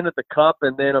chance again at the Cup,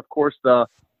 and then of course the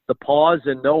pause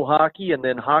and no hockey, and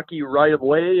then hockey right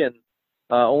away, and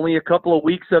only a couple of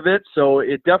weeks of it, so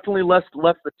it definitely left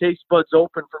the taste buds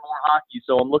open for more hockey.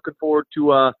 So I'm looking forward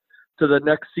to the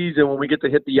next season when we get to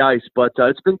hit the ice. But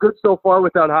it's been good so far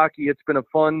without hockey. It's been a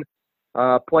fun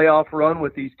playoff run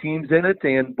with these teams in it,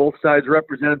 and both sides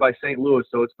represented by St. Louis,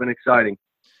 so it's been exciting.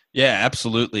 Yeah,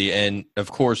 absolutely. And,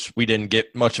 of course, we didn't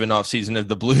get much of an offseason of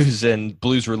the Blues, and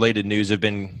Blues-related news have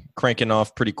been cranking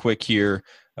off pretty quick here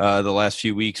the last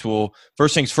few weeks. Well,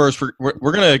 first things first, we're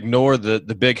going to ignore the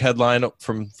big headline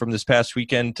from this past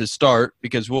weekend to start,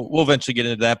 because we'll eventually get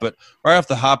into that. But right off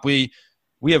the hop, we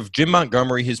have Jim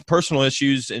Montgomery. His personal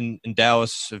issues in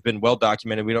Dallas have been well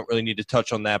documented. We don't really need to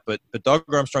touch on that. But Doug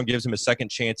Armstrong gives him a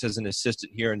second chance as an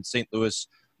assistant here in St. Louis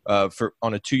on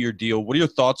a 2-year deal. What are your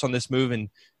thoughts on this move, and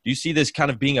do you see this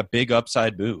kind of being a big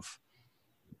upside move?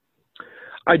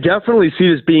 I definitely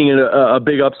see this being a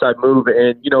big upside move.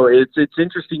 And, it's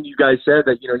interesting you guys said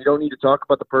that, you don't need to talk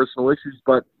about the personal issues.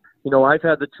 But, I've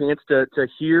had the chance to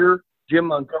hear Jim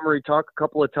Montgomery talk a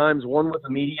couple of times, one with the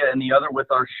media and the other with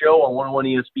our show on 101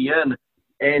 ESPN.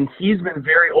 And he's been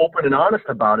very open and honest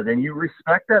about it. And you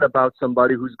respect that about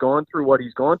somebody who's gone through what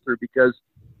he's gone through, because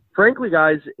frankly,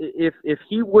 guys, if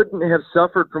he wouldn't have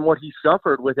suffered from what he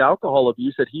suffered with alcohol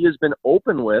abuse that he has been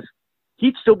open with,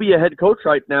 he'd still be a head coach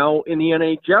right now in the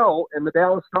NHL and the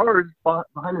Dallas Stars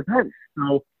behind the bench.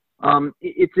 So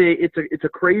it's a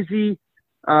crazy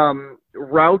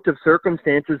route of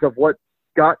circumstances of what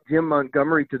got Jim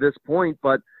Montgomery to this point.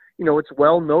 But, it's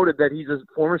well noted that he's a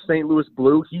former St. Louis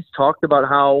Blue. He's talked about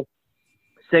how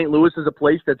St. Louis is a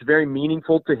place that's very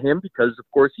meaningful to him because, of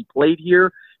course, he played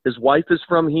here. His wife is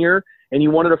from here, and he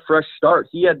wanted a fresh start.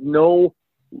 He had no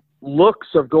looks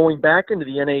of going back into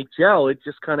the NHL. It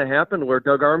just kind of happened where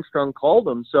Doug Armstrong called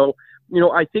him. So,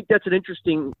 I think that's an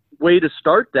interesting way to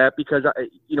start that because,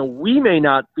 we may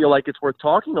not feel like it's worth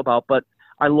talking about, but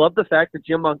I love the fact that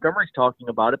Jim Montgomery's talking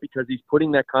about it because he's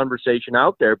putting that conversation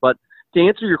out there. But to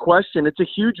answer your question, it's a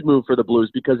huge move for the Blues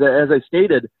because, as I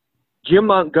stated, Jim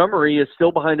Montgomery is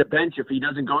still behind a bench if he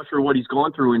doesn't go through what he's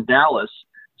gone through in Dallas.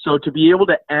 So to be able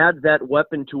to add that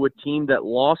weapon to a team that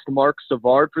lost Mark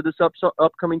Savard for this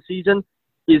upcoming season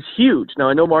is huge. Now,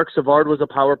 I know Mark Savard was a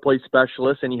power play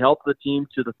specialist, and he helped the team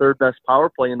to the third best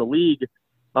power play in the league.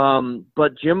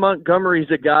 But Jim Montgomery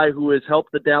is a guy who has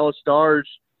helped the Dallas Stars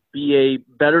be a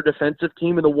better defensive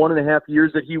team in the 1.5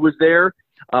 years that he was there,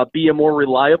 be a more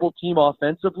reliable team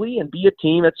offensively, and be a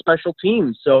team at special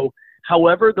teams. So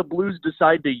however the Blues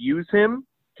decide to use him,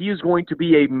 he is going to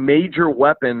be a major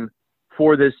weapon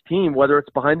for this team, whether it's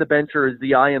behind the bench or as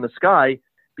the eye in the sky,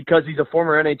 because he's a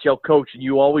former NHL coach, and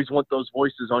you always want those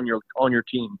voices on your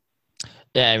team.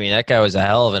 Yeah, I mean, that guy was a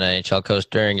hell of an NHL coach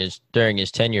during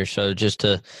his tenure. So just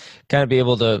to kind of be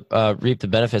able to reap the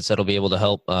benefits that'll be able to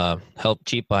help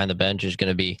Cheap behind the bench is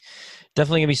going to be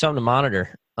definitely going to be something to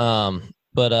monitor.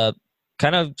 But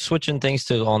kind of switching things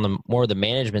to on the more the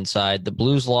management side, the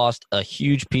Blues lost a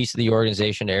huge piece of the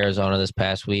organization to Arizona this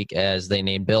past week as they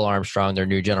named Bill Armstrong their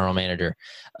new general manager.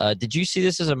 Did you see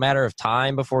this as a matter of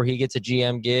time before he gets a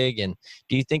GM gig? And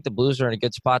do you think the Blues are in a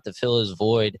good spot to fill his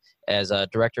void as a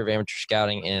director of amateur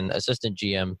scouting and assistant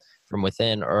GM from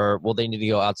within, or will they need to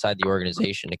go outside the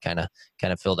organization to kind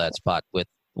of fill that spot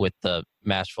with the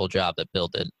masterful job that Bill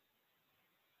did?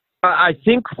 I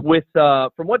think with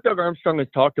from what Doug Armstrong has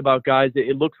talked about, guys,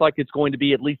 it looks like it's going to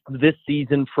be at least this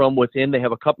season from within. They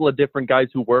have a couple of different guys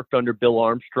who worked under Bill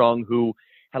Armstrong who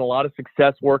had a lot of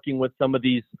success working with some of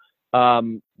these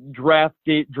drafts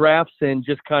and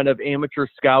just kind of amateur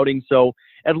scouting. So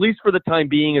at least for the time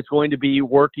being, it's going to be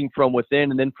working from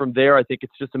within. And then from there, I think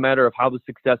it's just a matter of how the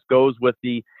success goes with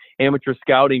the amateur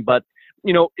scouting. But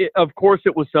of course,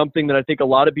 it was something that I think a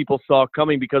lot of people saw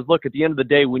coming because, look, at the end of the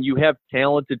day, when you have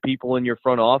talented people in your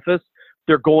front office,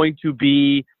 they're going to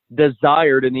be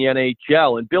desired in the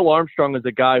NHL. And Bill Armstrong is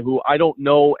a guy who I don't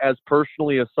know as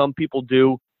personally as some people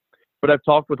do, but I've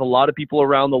talked with a lot of people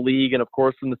around the league and, of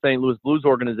course, from the St. Louis Blues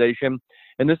organization.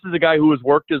 And this is a guy who has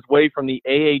worked his way from the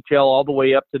AHL all the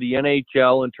way up to the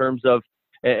NHL in terms of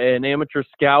an amateur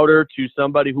scouter to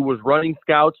somebody who was running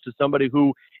scouts to somebody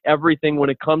who everything when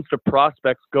it comes to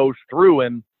prospects goes through.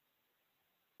 And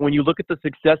when you look at the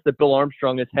success that Bill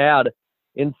Armstrong has had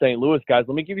in St. Louis, guys,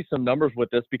 let me give you some numbers with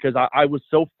this because I was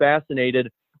so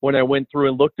fascinated when I went through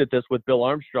and looked at this with Bill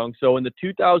Armstrong. So in the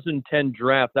 2010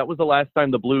 draft, that was the last time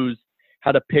the Blues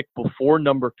had a pick before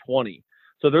number 20.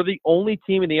 So they're the only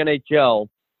team in the NHL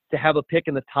to have a pick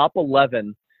in the top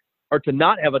 11 or to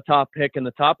not have a top pick in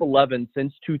the top 11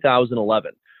 since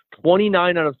 2011.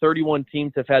 29 out of 31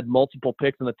 teams have had multiple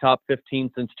picks in the top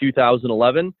 15 since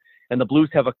 2011, and the Blues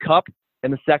have a cup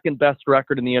and the second best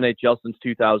record in the NHL since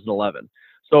 2011.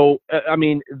 So, I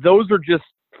mean, those are just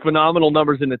phenomenal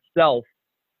numbers in itself.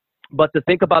 But to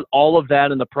think about all of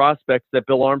that and the prospects that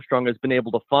Bill Armstrong has been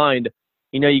able to find,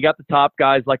 you got the top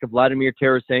guys like a Vladimir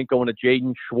Tarasenko and a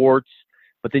Jaden Schwartz.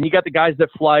 But then you got the guys that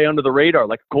fly under the radar,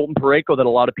 like Colton Parayko that a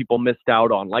lot of people missed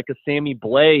out on, like a Sammy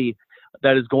Blais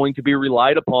that is going to be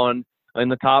relied upon in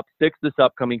the top 6 this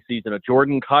upcoming season, a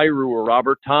Jordan Kyrou or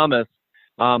Robert Thomas.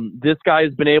 This guy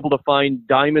has been able to find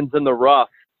diamonds in the rough,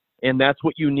 and that's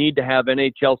what you need to have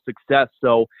NHL success.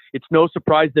 So it's no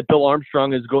surprise that Bill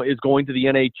Armstrong is going to the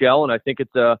NHL, and I think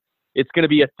it's going to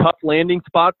be a tough landing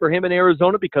spot for him in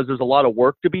Arizona because there's a lot of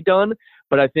work to be done.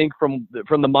 But I think from the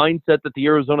mindset that the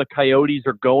Arizona Coyotes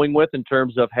are going with in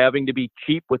terms of having to be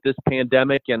cheap with this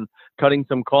pandemic and cutting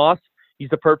some costs, he's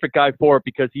the perfect guy for it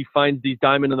because he finds these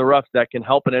diamond in the roughs that can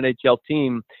help an NHL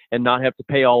team and not have to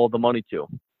pay all of the money to.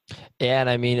 Yeah, and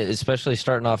I mean, especially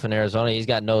starting off in Arizona, he's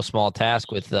got no small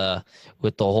task with the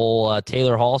whole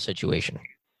Taylor Hall situation.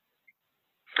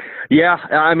 Yeah,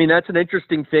 I mean, that's an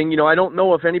interesting thing. I don't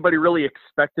know if anybody really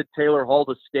expected Taylor Hall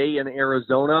to stay in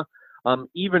Arizona,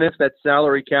 even if that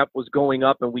salary cap was going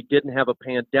up and we didn't have a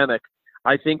pandemic.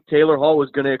 I think Taylor Hall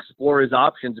was going to explore his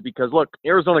options because, look,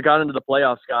 Arizona got into the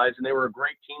playoffs, guys, and they were a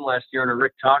great team last year under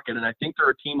Rick Tocchet, and I think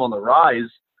they're a team on the rise.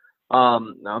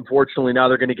 Unfortunately, now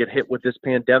they're going to get hit with this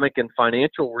pandemic and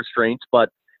financial restraints. But,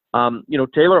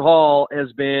 Taylor Hall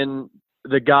has been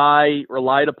the guy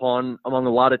relied upon among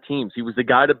a lot of teams. He was the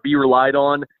guy to be relied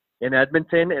on in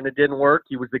Edmonton, and it didn't work.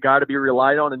 He was the guy to be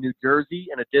relied on in New Jersey,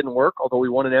 and it didn't work, although he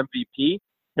won an MVP.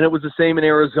 And it was the same in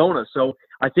Arizona. So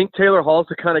I think Taylor Hall's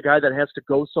the kind of guy that has to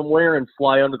go somewhere and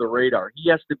fly under the radar. He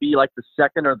has to be like the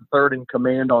second or the third in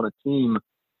command on a team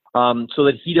so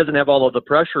that he doesn't have all of the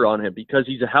pressure on him because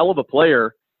he's a hell of a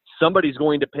player. Somebody's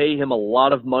going to pay him a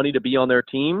lot of money to be on their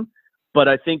team. But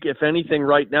I think if anything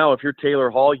right now, if you're Taylor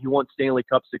Hall, you want Stanley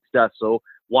Cup success. So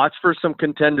watch for some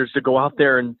contenders to go out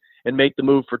there and make the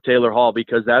move for Taylor Hall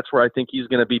because that's where I think he's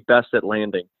going to be best at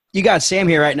landing. You got Sam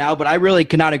here right now, but I really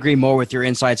could not agree more with your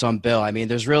insights on Bill. I mean,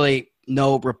 there's really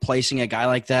no replacing a guy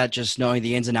like that, just knowing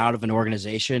the ins and out of an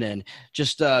organization, and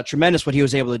just tremendous what he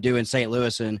was able to do in St.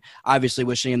 Louis, and obviously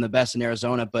wishing him the best in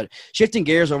Arizona. But shifting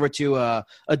gears over to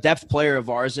a depth player of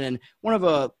ours, and one of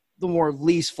the more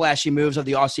least flashy moves of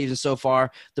the offseason so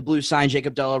far, the Blues signed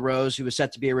Jacob de la Rose, who was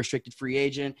set to be a restricted free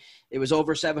agent. It was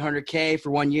over $700K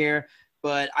for 1 year,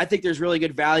 but I think there's really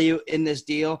good value in this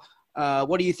deal.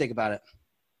 What do you think about it?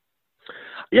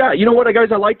 Yeah, you know what, guys,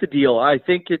 I like the deal. I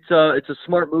think it's a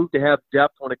smart move to have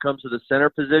depth when it comes to the center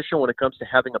position, when it comes to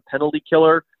having a penalty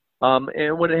killer,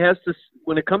 and when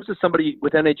it comes to somebody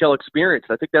with NHL experience.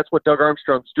 I think that's what Doug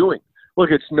Armstrong's doing. Look,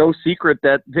 it's no secret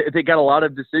that they got a lot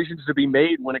of decisions to be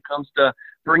made when it comes to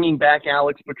bringing back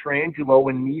Alex Pietrangelo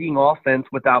and needing offense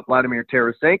without Vladimir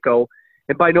Tarasenko.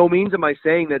 And by no means am I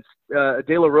saying that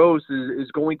De La Rose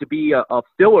is going to be a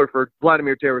filler for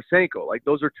Vladimir Tarasenko. Like,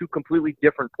 those are two completely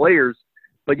different players.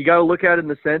 But you got to look at it in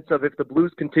the sense of if the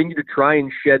Blues continue to try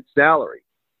and shed salary,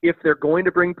 if they're going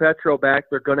to bring Petro back,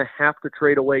 they're going to have to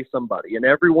trade away somebody. And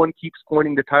everyone keeps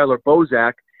pointing to Tyler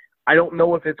Bozak. I don't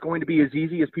know if it's going to be as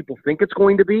easy as people think it's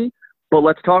going to be, but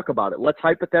let's talk about it. Let's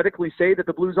hypothetically say that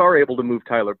the Blues are able to move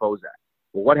Tyler Bozak.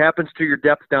 Well, what happens to your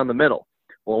depth down the middle?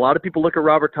 Well, a lot of people look at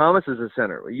Robert Thomas as a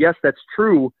center. Yes, that's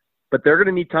true, but they're going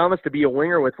to need Thomas to be a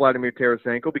winger with Vladimir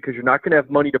Tarasenko because you're not going to have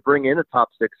money to bring in a top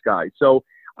 6 guy. So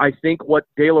I think what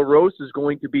De La Rose is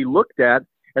going to be looked at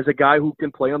as a guy who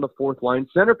can play on the 4th-line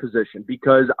center position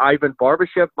because Ivan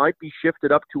Barbashev might be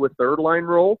shifted up to a 3rd-line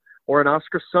role or an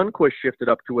Oscar Sundqvist shifted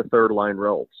up to a 3rd-line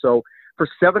role. So for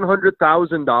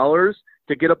 $700,000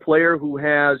 to get a player who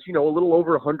has, a little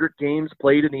over 100 games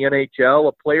played in the NHL,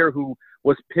 a player who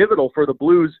was pivotal for the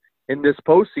Blues in this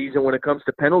postseason when it comes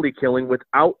to penalty killing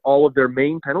without all of their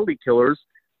main penalty killers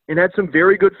and had some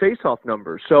very good face-off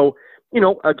numbers. So,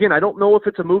 again, I don't know if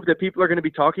it's a move that people are going to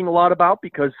be talking a lot about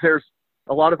because there's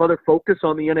a lot of other focus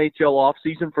on the NHL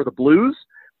offseason for the Blues.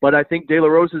 But I think De La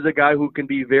Rose is a guy who can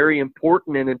be very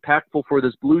important and impactful for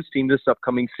this Blues team this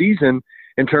upcoming season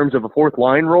in terms of a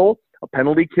 4th-line role, a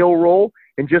penalty kill role,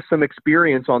 and just some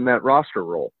experience on that roster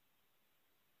role.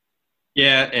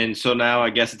 Yeah, and so now I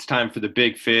guess it's time for the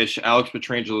big fish, Alex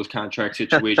Pietrangelo's contract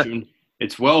situation.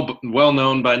 It's well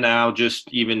known by now,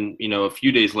 just even, a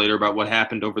few days later about what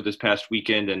happened over this past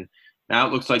weekend. And now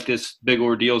it looks like this big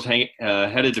ordeal is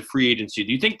headed to free agency.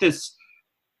 Do you think this is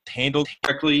handled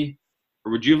correctly,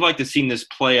 or would you have liked to seen this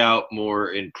play out more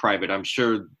in private? I'm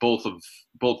sure both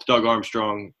Doug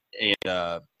Armstrong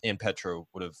and Petro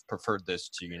would have preferred this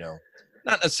to,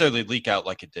 not necessarily leak out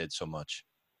like it did so much.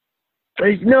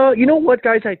 No, you know what,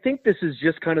 guys? I think this is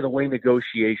just kind of the way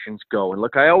negotiations go. And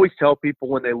look, I always tell people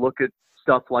when they look at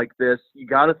stuff like this, you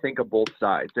got to think of both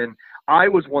sides. And I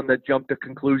was one that jumped to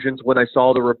conclusions when I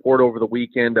saw the report over the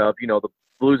weekend of, the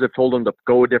Blues have told him to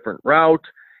go a different route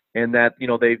and that,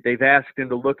 they've asked him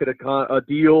to look at a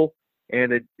deal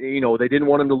and they didn't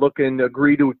want him to look and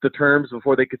agree to the terms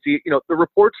before they could see it. The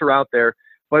reports are out there,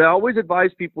 but I always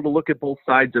advise people to look at both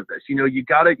sides of this. You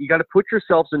gotta put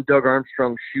yourselves in Doug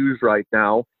Armstrong's shoes right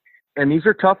now, and these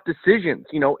are tough decisions.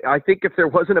 I think if there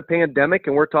wasn't a pandemic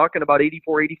and we're talking about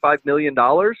 $85 million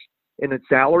in a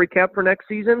salary cap for next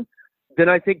season, then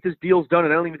I think this deal's done,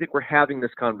 and I don't even think we're having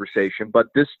this conversation. But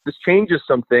this changes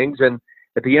some things, and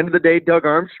at the end of the day, Doug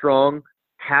Armstrong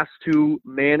has to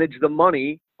manage the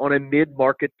money on a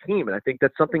mid-market team, and I think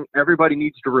that's something everybody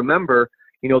needs to remember.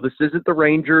 This isn't the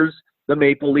Rangers, the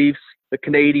Maple Leafs, the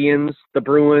Canadiens, the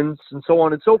Bruins, and so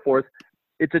on and so forth.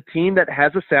 It's a team that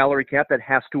has a salary cap that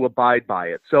has to abide by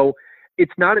it. So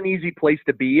it's not an easy place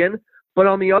to be in. But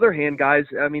on the other hand, guys,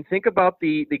 think about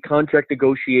the contract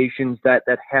negotiations that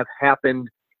have happened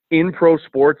in pro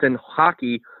sports and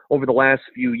hockey over the last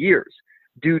few years.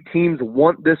 Do teams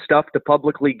want this stuff to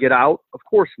publicly get out? Of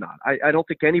course not. I don't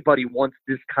think anybody wants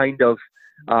this kind of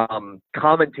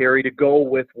commentary to go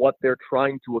with what they're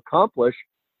trying to accomplish.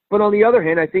 But on the other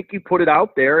hand, I think you put it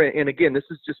out there, and again, this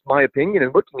is just my opinion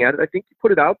and looking at it, I think you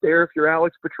put it out there if you're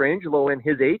Alex Pietrangelo and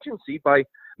his agency by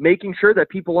making sure that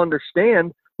people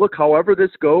understand, look, however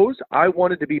this goes, I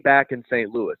wanted to be back in St.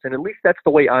 Louis. And at least that's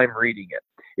the way I'm reading it.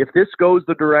 If this goes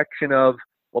the direction of,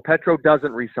 well, Petro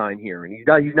doesn't resign here, and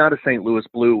he's not a St. Louis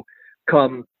Blue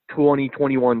come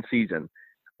 2021 season,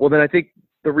 well, then I think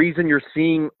the reason you're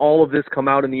seeing all of this come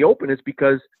out in the open is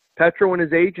because Petro and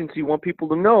his agency want people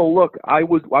to know, look, I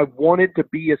wanted to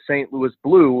be a St. Louis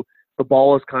Blue. The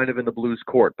ball is kind of in the Blues'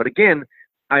 court. But again,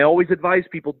 I always advise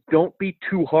people, don't be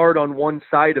too hard on one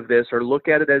side of this or look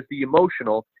at it as the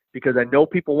emotional, because I know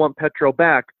people want Petro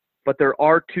back, but there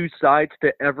are two sides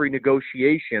to every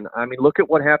negotiation. Look at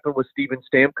what happened with Steven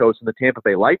Stamkos and the Tampa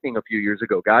Bay Lightning a few years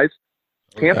ago, guys.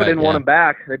 Tampa didn't want him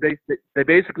back. They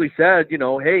basically said,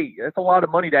 hey, that's a lot of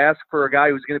money to ask for a guy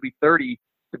who's going to be 30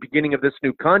 at the beginning of this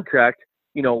new contract.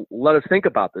 Let us think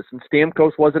about this. And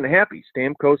Stamkos wasn't happy.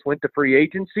 Stamkos went to free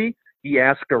agency. He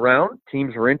asked around.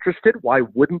 Teams were interested. Why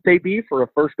wouldn't they be for a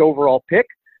first overall pick?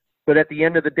 But at the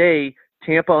end of the day,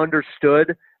 Tampa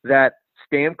understood that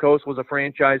Stamkos was a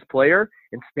franchise player,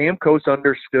 and Stamkos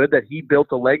understood that he built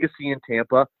a legacy in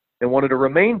Tampa and wanted to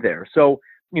remain there. So,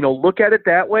 look at it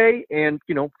that way. And,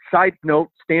 side note,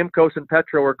 Stamkos and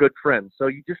Petro are good friends. So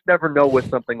you just never know with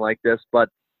something like this. But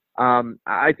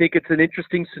I think it's an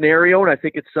interesting scenario, and I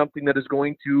think it's something that is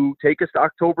going to take us to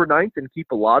October 9th and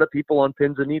keep a lot of people on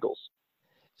pins and needles.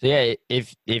 So yeah,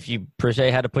 if you per se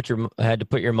had to put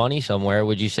your money somewhere,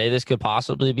 would you say this could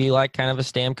possibly be like kind of a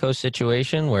Stamkos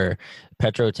situation where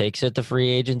Petro takes it to free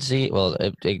agency? Well,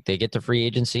 they get to free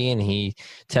agency and he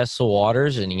tests the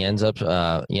waters and he ends up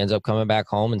coming back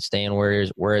home and staying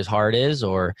where his heart is,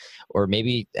 or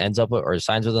maybe ends up or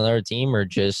signs with another team, or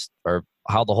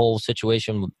how the whole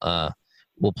situation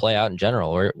will play out in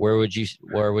general. Where would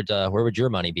your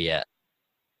money be at?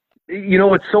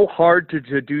 It's so hard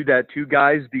to do that too,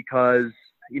 guys, because,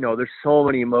 there's so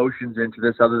many emotions into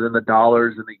this other than the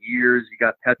dollars and the years. You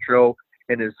got Petro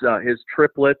and his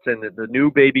triplets and the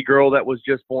new baby girl that was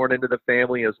just born into the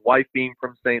family, his wife being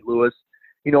from St. Louis.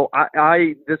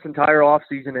 I this entire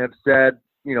offseason have said,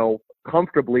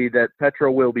 comfortably that Petro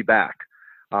will be back.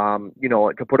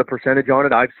 To put a percentage on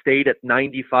it, I've stayed at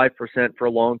 95% for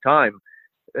a long time.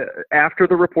 After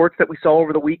the reports that we saw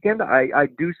over the weekend, I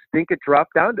do think it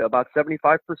dropped down to about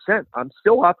 75%. I'm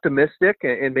still optimistic,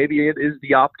 and maybe it is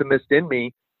the optimist in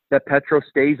me, that Petro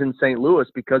stays in St. Louis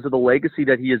because of the legacy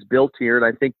that he has built here. And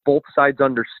I think both sides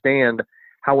understand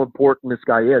how important this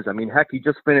guy is. Heck, he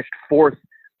just finished 4th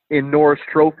in Norris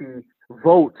Trophy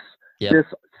votes this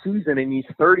season, and he's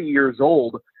 30 years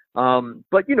old.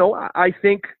 But, I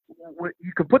think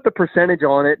you can put the percentage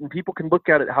on it, and people can look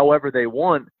at it however they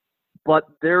want. But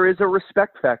there is a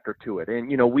respect factor to it. And,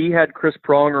 we had Chris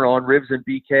Pronger on Rivs and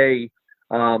BK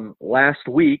last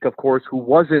week, of course, who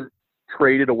wasn't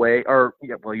traded away. He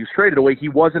was traded away. He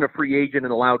wasn't a free agent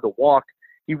and allowed to walk.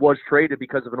 He was traded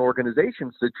because of an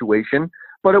organization situation.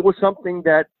 But it was something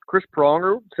that Chris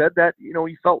Pronger said that,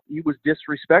 he felt he was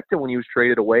disrespected when he was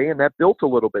traded away, and that built a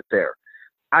little bit there.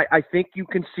 I think you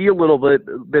can see a little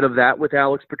bit of that with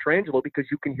Alex Pietrangelo, because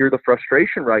you can hear the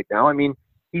frustration right now.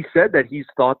 He said that he's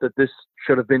thought that this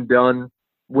should have been done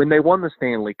when they won the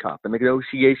Stanley Cup, and the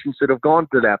negotiations should have gone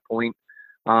to that point.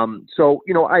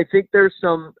 I think there's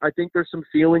some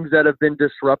feelings that have been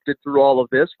disrupted through all of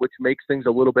this, which makes things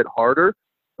a little bit harder.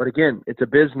 But again, it's a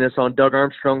business on Doug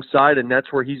Armstrong's side, and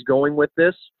that's where he's going with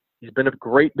this. He's been a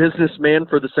great businessman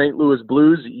for the St. Louis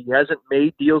Blues. He hasn't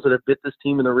made deals that have bit this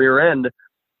team in the rear end.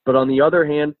 But on the other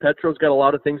hand, Petro's got a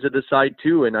lot of things to decide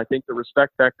too, and I think the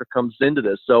respect factor comes into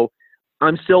this. So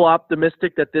I'm still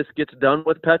optimistic that this gets done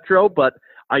with Petro, but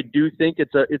I do think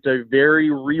it's a very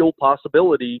real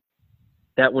possibility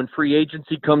that when free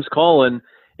agency comes calling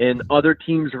and other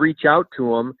teams reach out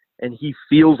to him and he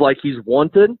feels like he's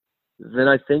wanted, then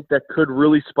I think that could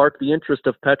really spark the interest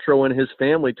of Petro and his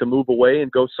family to move away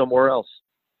and go somewhere else.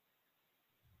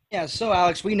 Yeah, so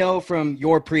Alex, we know from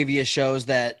your previous shows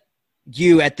that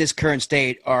you at this current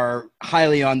state are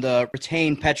highly on the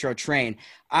retain Petro train.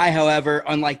 I, however,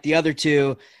 unlike the other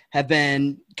two, have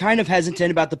been kind of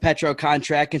hesitant about the Petro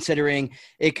contract, considering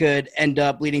it could end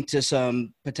up leading to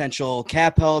some potential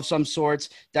cap hell of some sorts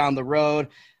down the road.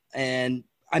 And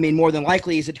I mean, more than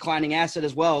likely, he's a declining asset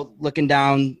as well, looking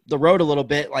down the road a little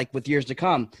bit, like with years to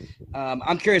come.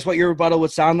 I'm curious what your rebuttal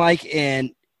would sound like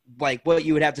and like what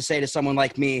you would have to say to someone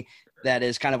like me that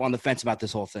is kind of on the fence about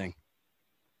this whole thing.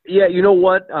 Yeah, you know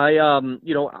what?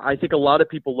 I think a lot of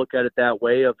people look at it that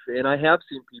way. And I have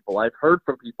seen people, I've heard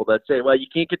from people that say, well, you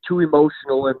can't get too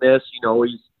emotional in this. You know,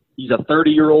 he's a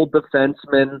 30-year-old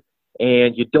defenseman,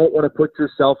 and you don't want to put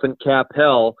yourself in cap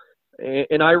hell.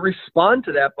 And I respond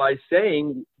to that by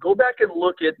saying, go back and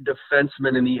look at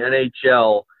defensemen in the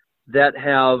NHL that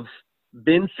have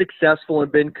been successful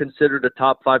and been considered a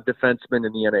top 5 defenseman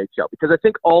in the NHL. Because I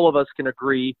think all of us can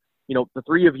agree, you know, the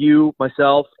three of you,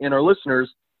 myself, and our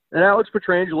listeners, and Alex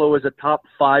Pietrangelo is a top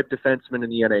 5 defenseman in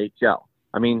the NHL.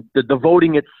 I mean, the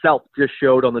voting itself just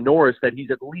showed on the Norris that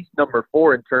he's at least number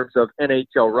 4 in terms of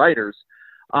NHL writers.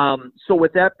 So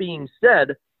with that being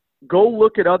said, go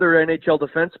look at other NHL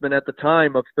defensemen at the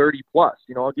time of 30 plus.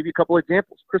 You know, I'll give you a couple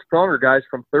examples. Chris Pronger, guys,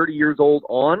 from 30 years old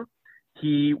on,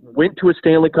 he went to a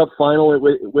Stanley Cup final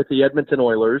with the Edmonton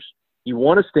Oilers. He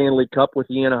won a Stanley Cup with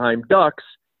the Anaheim Ducks.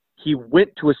 He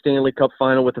went to a Stanley Cup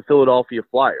final with the Philadelphia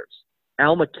Flyers.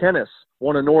 Al McInnes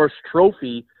won a Norris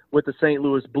Trophy with the St.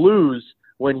 Louis Blues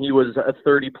when he was a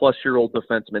 30-plus-year-old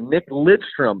defenseman. Nick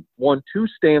Lidstrom won 2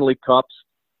 Stanley Cups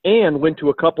and went to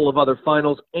a couple of other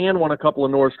finals and won a couple of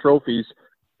Norris Trophies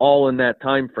all in that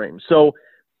time frame. So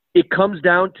it comes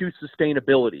down to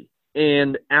sustainability.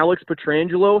 And Alex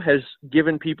Pietrangelo has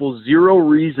given people zero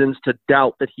reasons to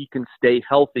doubt that he can stay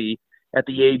healthy at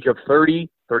the age of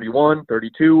 30, 31,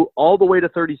 32, all the way to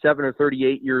 37 or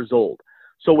 38 years old.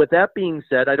 So with that being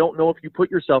said, I don't know if you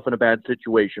put yourself in a bad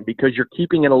situation because you're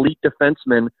keeping an elite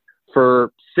defenseman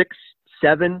for 6,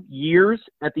 7 years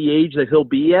at the age that he'll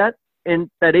be at.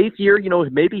 And that 8th year, you know,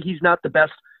 maybe he's not the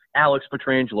best Alex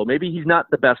Pietrangelo. Maybe he's not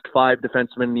the best 5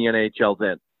 defenseman in the NHL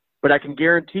then. But I can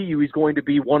guarantee you he's going to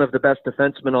be one of the best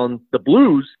defensemen on the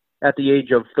Blues at the age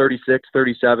of 36,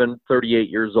 37, 38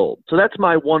 years old. So that's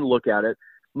my one look at it.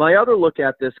 My other look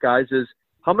at this, guys, is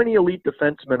how many elite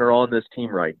defensemen are on this team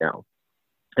right now?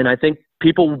 And I think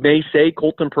people may say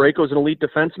Colton Parayko is an elite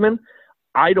defenseman.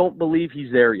 I don't believe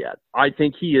he's there yet. I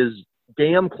think he is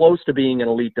damn close to being an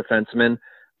elite defenseman,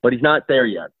 but he's not there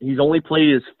yet. He's only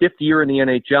played his 5th year in the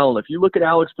NHL. And if you look at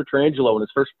Alex Pietrangelo in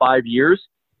his first 5 years,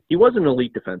 he wasn't an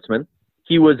elite defenseman.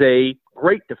 He was a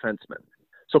great defenseman.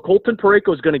 So Colton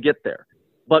Parayko is going to get there.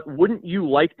 But wouldn't you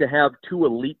like to have 2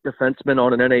 elite defensemen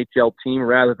on an NHL team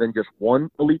rather than just 1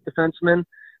 elite defenseman?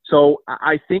 So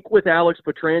I think with Alex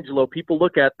Pietrangelo, people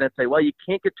look at that and say, well, you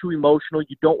can't get too emotional.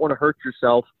 You don't want to hurt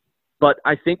yourself. But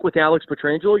I think with Alex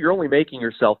Pietrangelo, you're only making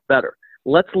yourself better.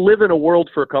 Let's live in a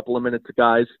world for a couple of minutes,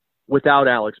 guys, without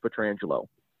Alex Pietrangelo.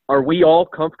 Are we all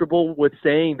comfortable with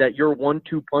saying that your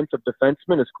 1-2 punch of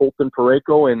defensemen is Colton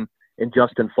Parayko and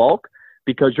Justin Falk?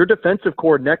 Because your defensive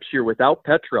core next year without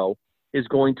Petro is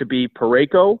going to be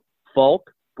Parayko,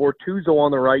 Falk, Bortuzzo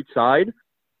on the right side,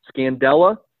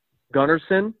 Scandella,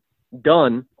 Gunnarsson,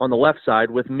 Dunn on the left side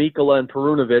with Mikkola and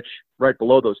Perunovic right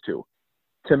below those 2.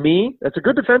 To me, that's a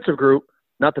good defensive group,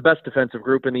 not the best defensive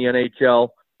group in the NHL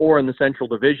or in the Central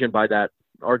Division by that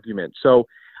argument. So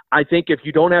I think if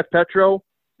you don't have Petro,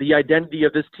 the identity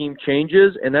of this team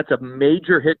changes, and that's a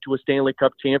major hit to a Stanley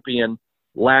Cup champion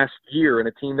last year and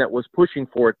a team that was pushing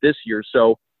for it this year.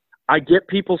 So I get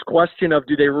people's question of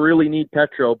do they really need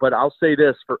Petro, but I'll say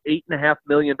this, for $8.5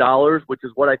 million, which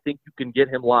is what I think you can get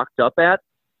him locked up at,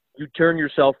 you turn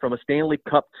yourself from a Stanley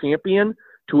Cup champion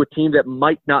to a team that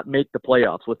might not make the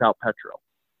playoffs without Petro.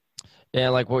 Yeah,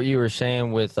 like what you were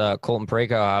saying with Colton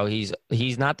Parayko, how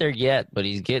he's not there yet, but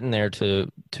he's getting there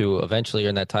to eventually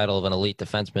earn that title of an elite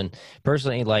defenseman.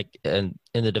 Personally, like in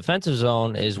the defensive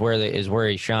zone is where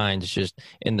he shines, just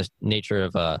in the nature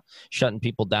of shutting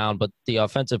people down. But the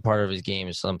offensive part of his game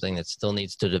is something that still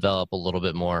needs to develop a little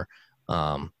bit more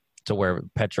to where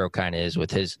Petro kind of is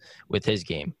with his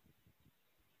game.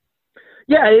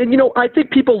 Yeah, and I think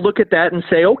people look at that and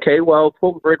say, okay, well,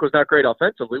 Colton Parayko's not great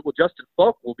offensively. Well, Justin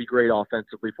Falk will be great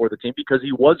offensively for the team because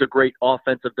he was a great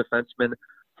offensive defenseman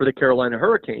for the Carolina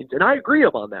Hurricanes, and I agree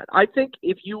on that. I think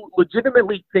if you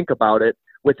legitimately think about it,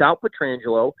 without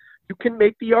Pietrangelo, you can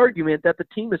make the argument that the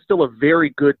team is still a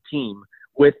very good team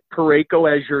with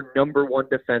Parayko as your number one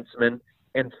defenseman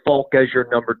and Falk as your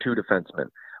number two defenseman.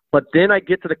 But then I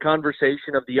get to the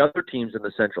conversation of the other teams in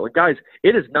the Central. And guys,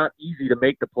 it is not easy to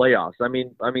make the playoffs. I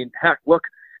mean, heck, look,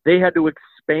 they had to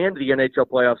expand the NHL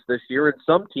playoffs this year, and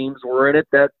some teams were in it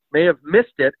that may have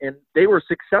missed it, and they were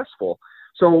successful.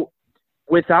 So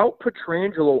without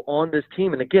Pietrangelo on this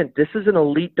team, and again, this is an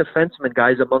elite defenseman,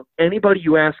 guys. Among anybody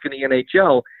you ask in the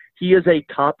NHL, he is a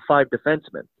top 5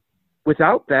 defenseman.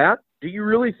 Without that, do you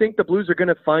really think the Blues are going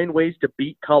to find ways to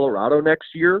beat Colorado next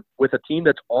year with a team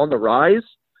that's on the rise?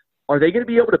 Are they going to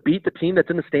be able to beat the team that's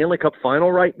in the Stanley Cup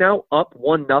final right now, up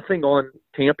 1-0 on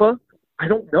Tampa? I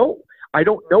don't know. I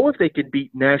don't know if they can beat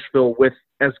Nashville with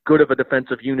as good of a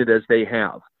defensive unit as they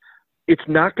have. It's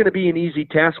not going to be an easy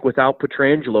task without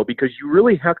Pietrangelo because you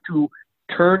really have to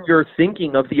turn your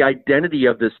thinking of the identity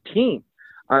of this team.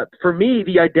 For me,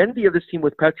 the identity of this team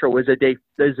with Petro is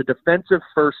a defensive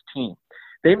first team.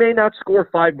 They may not score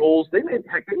 5 goals. They may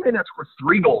not score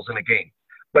 3 goals in a game.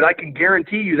 But I can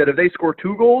guarantee you that if they score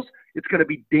 2 goals, it's going to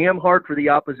be damn hard for the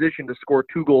opposition to score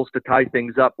 2 goals to tie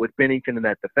things up with Binnington in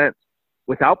that defense.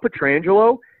 Without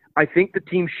Pietrangelo, I think the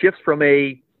team shifts from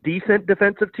a decent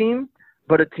defensive team,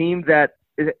 but a team that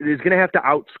is going to have to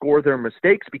outscore their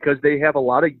mistakes because they have a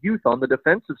lot of youth on the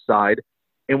defensive side.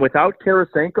 And without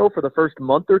Tarasenko for the first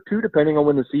month or 2, depending on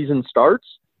when the season starts,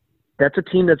 that's a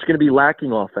team that's going to be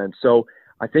lacking offense. So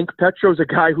I think Petro's a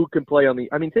guy who can play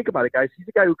think about it, guys. He's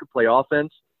a guy who can play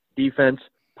offense, defense,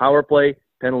 power play,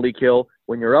 penalty kill.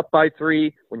 When you're up by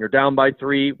 3, when you're down by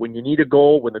 3, when you need a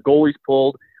goal, when the goalie's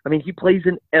pulled. He plays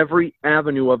in every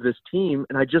avenue of this team,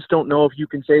 and I just don't know if you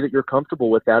can say that you're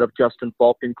comfortable with that of Justin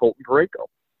Falk and Colton Parayko.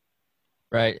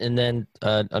 Right. And then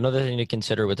another thing to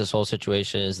consider with this whole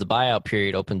situation is the buyout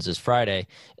period opens this Friday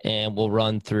and will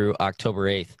run through October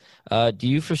 8th. Do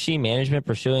you foresee management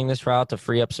pursuing this route to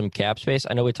free up some cap space?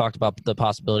 I know we talked about the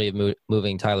possibility of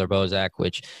moving Tyler Bozak,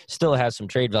 which still has some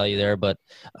trade value there, but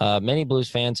many Blues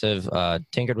fans have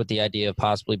tinkered with the idea of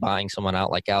possibly buying someone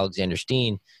out like Alexander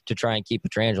Steen to try and keep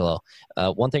Pietrangelo.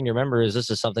 One thing to remember is this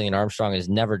is something that Armstrong has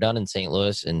never done in St.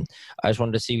 Louis, and I just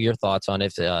wanted to see your thoughts on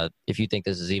if you think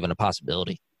this is even a possibility.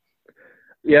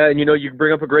 Yeah, and you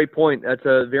bring up a great point. That's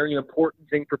a very important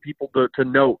thing for people to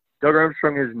note. Doug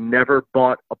Armstrong has never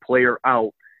bought a player out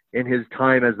in his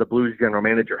time as the Blues general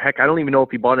manager. Heck, I don't even know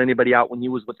if he bought anybody out when he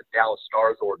was with the Dallas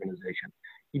Stars organization.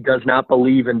 He does not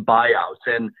believe in buyouts,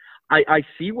 and I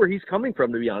see where he's coming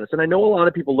from, to be honest. And I know a lot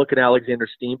of people look at Alexander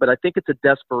Steen, but I think it's a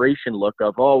desperation look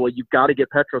of, you've got to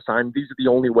get Petro signed. These are the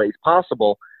only ways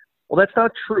possible. Well, that's not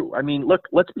true. Look,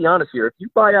 let's be honest here. If you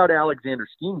buy out Alexander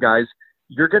Steen, guys,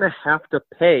 you're going to have to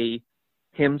pay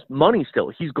him money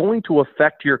still. He's going to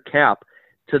affect your cap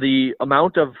to the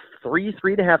amount of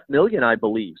 $3.5 million, I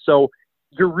believe. So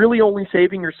you're really only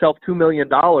saving yourself $2 million.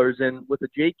 And with the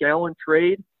Jake Allen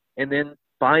trade and then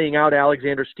buying out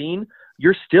Alexander Steen,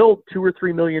 you're still $2 or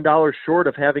 $3 million short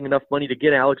of having enough money to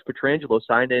get Alex Pietrangelo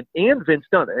signed and Vince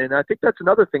Dunn. And I think that's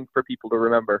another thing for people to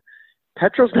remember.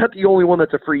 Petro's not the only one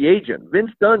that's a free agent.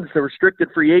 Vince Dunn's a restricted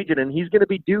free agent, and he's going to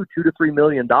be due $2 to $3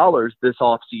 million this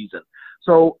offseason.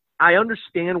 So I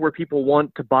understand where people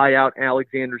want to buy out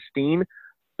Alexander Steen,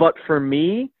 but for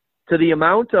me, to the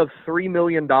amount of $3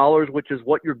 million, which is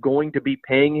what you're going to be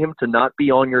paying him to not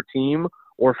be on your team,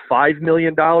 or $5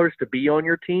 million to be on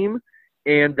your team,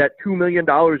 and that $2 million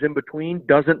in between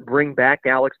doesn't bring back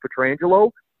Alex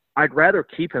Pietrangelo, I'd rather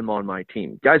keep him on my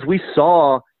team. Guys, we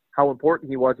saw how important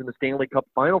he was in the Stanley Cup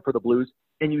final for the Blues,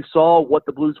 and you saw what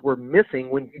the Blues were missing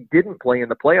when he didn't play in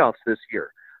the playoffs this year.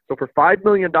 So for $5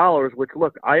 million, which,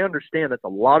 look, I understand that's a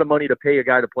lot of money to pay a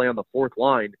guy to play on the fourth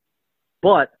line,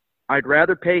 but I'd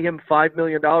rather pay him $5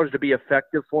 million to be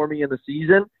effective for me in the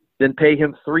season than pay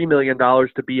him $3 million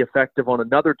to be effective on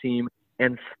another team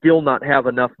and still not have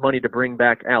enough money to bring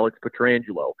back Alex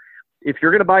Pietrangelo. If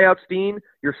you're going to buy out Steen,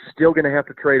 you're still going to have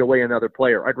to trade away another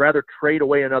player. I'd rather trade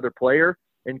away another player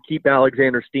and keep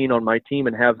Alexander Steen on my team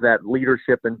and have that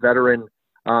leadership and veteran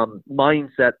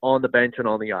mindset on the bench and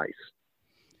on the ice.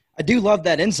 I do love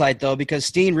that insight, though, because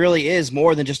Steen really is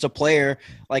more than just a player,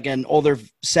 like an older,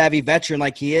 savvy veteran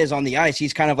like he is on the ice.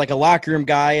 He's kind of like a locker room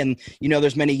guy, and,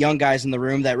 there's many young guys in the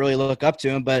room that really look up to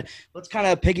him. But let's kind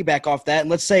of piggyback off that, and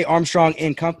let's say Armstrong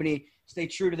and company stay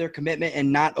true to their commitment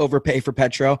and not overpay for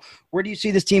Petro. Where do you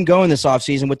see this team going this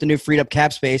offseason with the new freed-up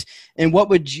cap space, and what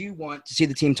would you want to see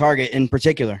the team target in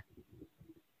particular?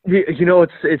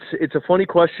 It's a funny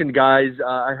question, guys.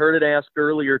 I heard it asked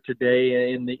earlier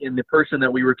today, and the person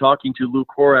that we were talking to, Lou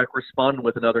Korak, responded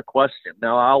with another question.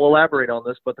 Now, I'll elaborate on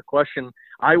this, but the question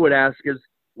I would ask is,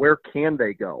 where can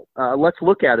they go? Let's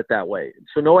look at it that way.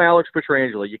 So no Alex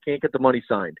Pietrangelo. You can't get the money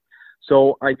signed.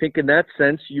 So I think in that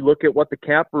sense, you look at what the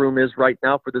cap room is right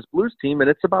now for this Blues team, and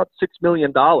it's about $6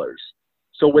 million.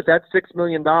 So with that $6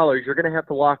 million, you're going to have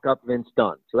to lock up Vince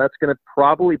Dunn. So that's going to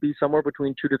probably be somewhere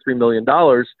between $2 to $3 million.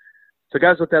 So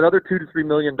guys, with that other $2 to $3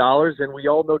 million, and we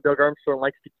all know Doug Armstrong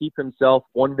likes to keep himself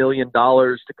 $1 million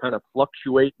to kind of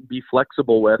fluctuate and be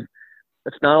flexible with.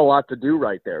 It's not a lot to do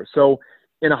right there. So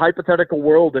in a hypothetical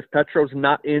world, if Petro's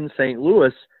not in St.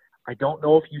 Louis, I don't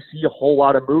know if you see a whole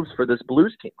lot of moves for this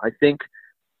Blues team. I think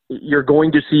you're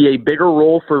going to see a bigger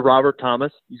role for Robert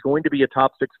Thomas. He's going to be a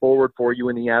top six forward for you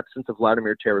in the absence of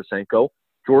Vladimir Tarasenko.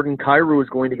 Jordan Kyrou is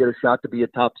going to get a shot to be a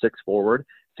top six forward.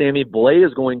 Sammy Blais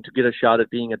is going to get a shot at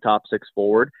being a top six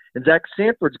forward. And Zach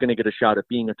Sanford's going to get a shot at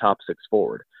being a top six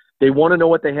forward. They want to know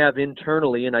what they have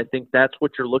internally, and I think that's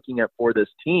what you're looking at for this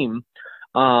team.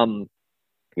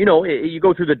 You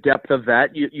go through the depth of that.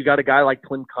 You got a guy like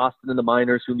Clint Costin in the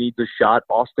minors who needs a shot.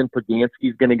 Austin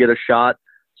Pagansky's going to get a shot.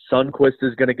 Sundqvist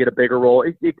is going to get a bigger role.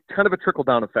 It's kind of a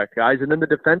trickle-down effect, guys. And then the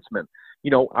defensemen.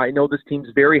 I know this team's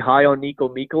very high on Niko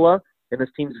Mikkola, and this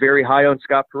team's very high on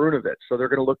Scott Perunovich. So they're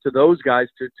going to look to those guys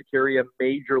to carry a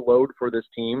major load for this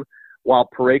team, while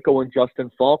Parayko and Justin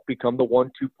Falk become the 1-2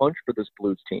 punch for this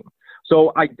Blues team.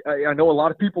 So I know a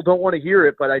lot of people don't want to hear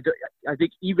it, but I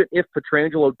think even if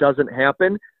Pietrangelo doesn't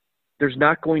happen, there's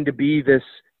not going to be this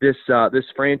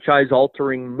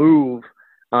franchise-altering move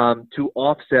to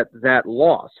offset that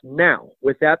loss. Now,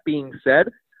 with that being said,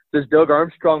 does Doug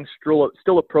Armstrong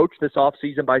still approach this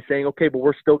offseason by saying, okay, but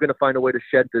we're still going to find a way to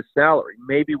shed this salary?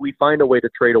 Maybe we find a way to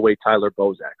trade away Tyler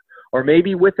Bozak. Or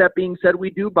maybe with that being said, we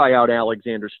do buy out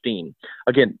Alexander Steen.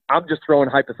 Again, I'm just throwing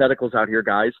hypotheticals out here,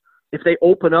 guys. If they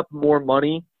open up more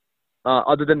money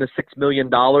other than the $6 million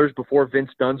before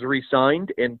Vince Dunn's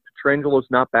re-signed and Pietrangelo's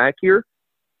not back here,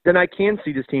 then I can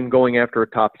see this team going after a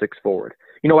top six forward.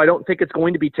 I don't think it's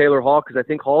going to be Taylor Hall, because I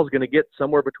think Hall's going to get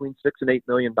somewhere between $6 and $8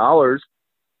 million.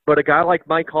 But a guy like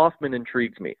Mike Hoffman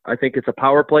intrigues me. I think it's a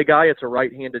power play guy. It's a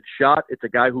right-handed shot. It's a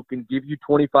guy who can give you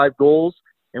 25 goals.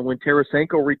 And when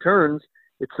Tarasenko returns,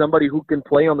 it's somebody who can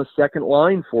play on the second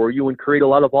line for you and create a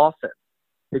lot of offense.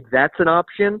 I think that's an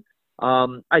option.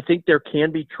 I think there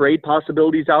can be trade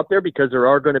possibilities out there, because there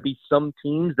are going to be some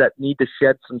teams that need to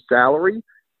shed some salary.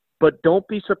 But don't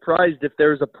be surprised if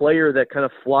there's a player that kind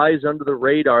of flies under the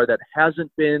radar that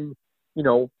hasn't been,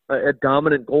 a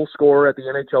dominant goal scorer at the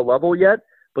NHL level yet,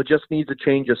 but just needs a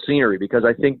change of scenery, because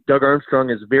I think Doug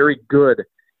Armstrong is very good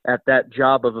at that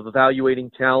job of evaluating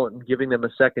talent and giving them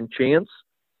a second chance.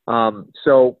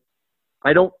 So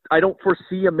I don't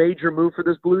foresee a major move for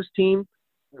this Blues team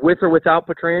with or without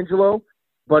Pietrangelo.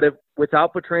 But if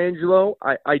without Pietrangelo,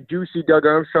 I do see Doug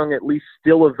Armstrong at least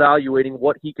still evaluating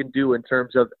what he can do in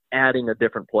terms of adding a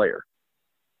different player.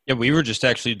 Yeah, we were just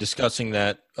actually discussing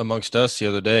that amongst us the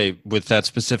other day with that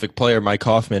specific player, Mike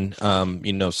Hoffman,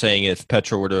 saying if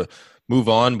Petro were to move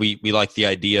on, we like the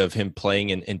idea of him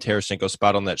playing in Tarasenko's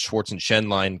spot on that Schwartz and Shen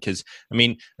line, because,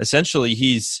 essentially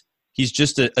he's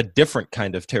just a different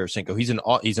kind of Tarasenko.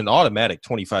 He's an automatic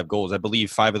 25 goals. I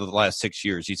believe 5 of the last 6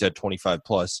 years he's had 25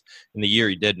 plus. In the year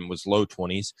he didn't was low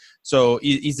 20s. So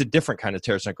he's a different kind of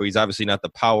Tarasenko. He's obviously not the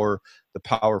power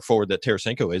forward that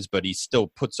Tarasenko is, but he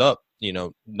still puts up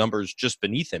numbers just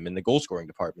beneath him in the goal scoring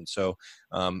department. So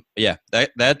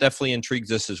that definitely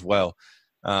intrigues us as well.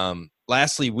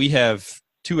 Lastly, we have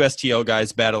 2 STL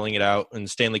guys battling it out in the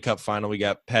Stanley Cup final. We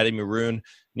got Patty Maroon.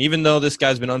 And even though this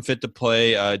guy's been unfit to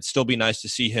play, it'd still be nice to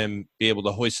see him be able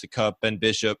to hoist the cup. Ben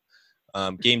Bishop,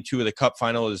 Game 2 of the Cup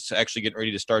final is actually getting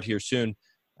ready to start here soon.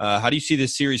 How do you see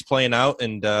this series playing out?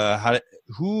 And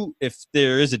if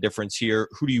there is a difference here,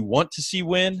 who do you want to see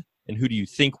win, and who do you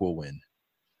think will win?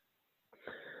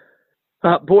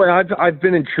 I've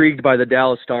been intrigued by the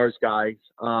Dallas Stars guys.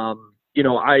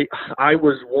 I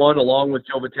was one, along with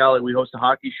Joe Vitale. We host a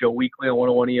hockey show weekly on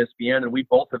 101 ESPN, and we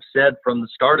both have said from the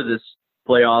start of this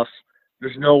playoffs,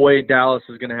 there's no way Dallas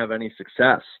is going to have any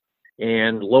success.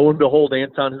 And lo and behold,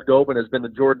 Anton Khudobin has been the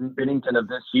Jordan Binnington of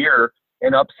this year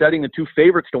and upsetting the 2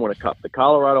 favorites to win a cup, the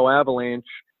Colorado Avalanche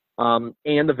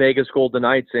and the Vegas Golden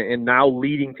Knights, and now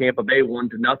leading Tampa Bay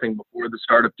 1-0 before the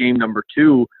start of game number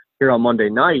 2 here on Monday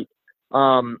night.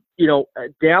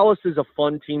 Dallas is a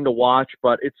fun team to watch,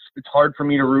 but it's hard for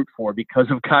me to root for because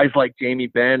of guys like Jamie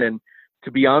Benn. And to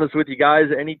be honest with you guys,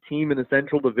 any team in the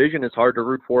Central Division is hard to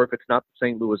root for if it's not the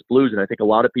St. Louis Blues. And I think a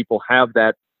lot of people have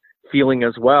that feeling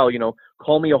as well.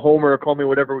 Call me a homer or call me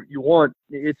whatever you want.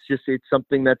 It's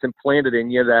something that's implanted in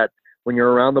you that when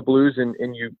you're around the Blues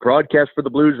and you broadcast for the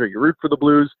Blues or you root for the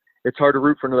Blues, it's hard to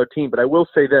root for another team. But I will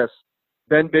say this,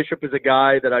 Ben Bishop is a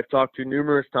guy that I've talked to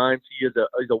numerous times. He's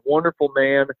a wonderful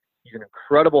man. He's an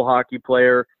incredible hockey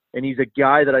player. And he's a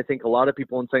guy that I think a lot of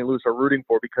people in St. Louis are rooting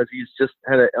for because he's just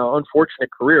had an unfortunate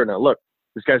career. Now, look,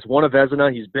 this guy's won a Vezina.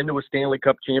 He's been to a Stanley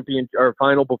Cup champion or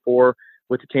final before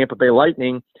with the Tampa Bay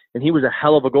Lightning, and he was a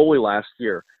hell of a goalie last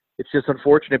year. It's just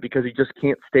unfortunate because he just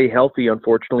can't stay healthy,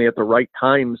 unfortunately, at the right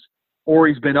times, or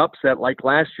he's been upset like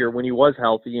last year when he was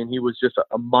healthy and he was just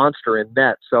a monster in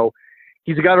net. So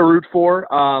he's a guy to root for.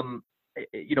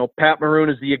 Pat Maroon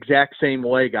is the exact same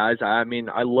way, guys. I mean,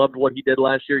 I loved what he did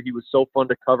last year. He was so fun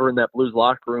to cover in that Blues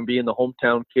locker room, being the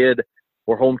hometown kid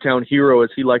or hometown hero, as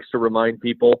he likes to remind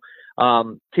people.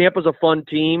 Tampa's a fun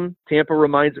team. Tampa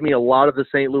reminds me a lot of the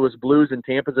St. Louis Blues, and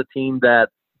Tampa's a team that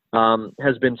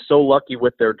has been so lucky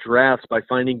with their drafts by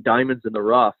finding diamonds in the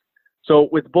rough. So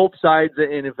with both sides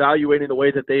and evaluating the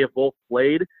way that they have both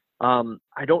played,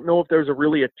 I don't know if there's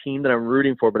really a team that I'm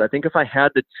rooting for, but I think if I had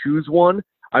to choose one,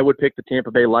 I would pick the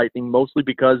Tampa Bay Lightning, mostly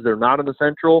because they're not in the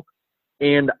Central.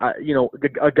 And,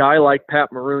 a guy like Pat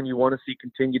Maroon, you want to see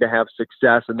continue to have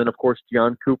success. And then, of course,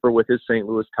 John Cooper with his St.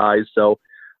 Louis ties. So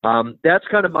that's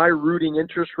kind of my rooting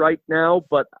interest right now.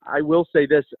 But I will say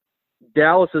this,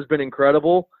 Dallas has been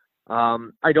incredible.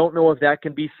 I don't know if that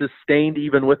can be sustained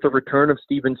even with the return of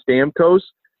Steven Stamkos.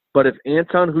 But if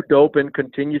Anton Khudobin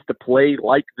continues to play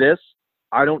like this,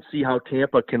 I don't see how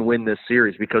Tampa can win this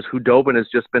series because Khudobin has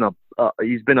just been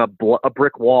a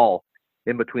brick wall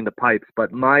in between the pipes.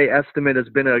 But my estimate has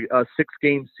been a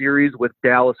 6-game series with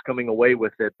Dallas coming away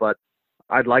with it. But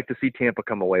I'd like to see Tampa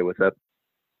come away with it.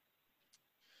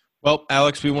 Well,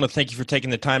 Alex, we want to thank you for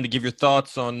taking the time to give your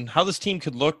thoughts on how this team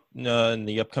could look in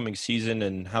the upcoming season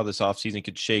and how this offseason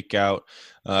could shake out.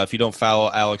 If you don't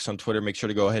follow Alex on Twitter, make sure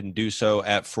to go ahead and do so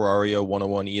at Ferrario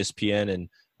 101 ESPN, and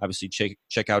obviously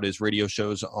check out his radio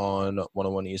shows on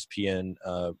 101 ESPN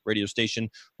radio station.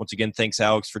 Once again, thanks,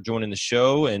 Alex, for joining the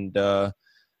show, and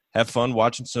have fun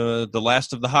watching the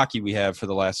last of the hockey we have for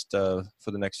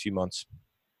the next few months.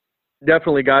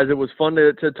 Definitely, guys. It was fun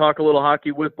to talk a little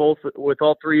hockey with all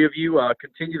three of you.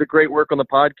 Continue the great work on the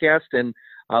podcast, and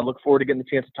I look forward to getting the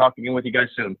chance to talk again with you guys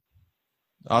soon.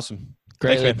 Awesome.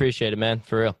 Greatly appreciate it, man.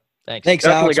 For real. Thanks. Thanks,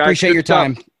 Alex. Guys. Appreciate your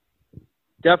time.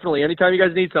 Definitely. Anytime you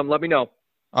guys need something, let me know.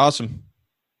 Awesome.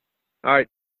 All right.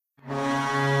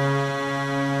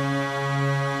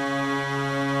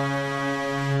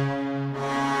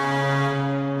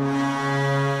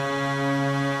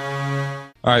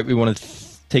 All right. We want to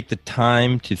take the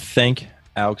time to thank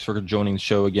Alex for joining the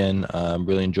show again.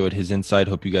 Really enjoyed his insight.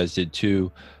 Hope you guys did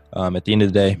too. At the end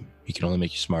of the day, he can only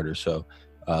make you smarter. So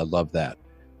love that.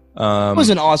 It was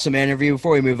an awesome interview.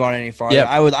 Before we move on any farther, yeah.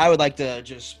 I would like to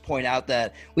just point out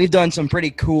that we've done some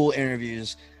pretty cool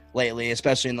interviews lately,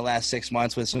 especially in the last 6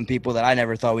 months with some people that I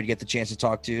never thought we'd get the chance to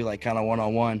talk to, like kind of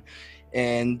one-on-one.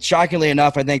 And shockingly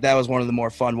enough, I think that was one of the more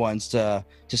fun ones to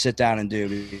sit down and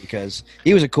do because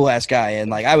he was a cool-ass guy, and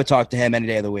like I would talk to him any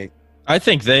day of the week. I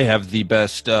think they have the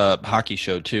best hockey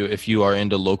show, too, if you are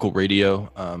into local radio.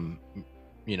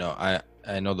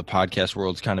 I know the podcast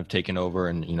world's kind of taken over,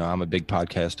 and, I'm a big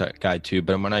podcast guy, too.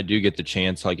 But when I do get the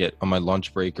chance, like on my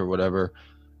lunch break or whatever,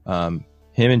 him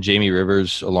and Jamie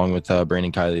Rivers, along with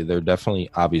Brandon Kiley, they're definitely,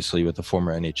 obviously, with the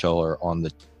former NHLer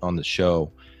on the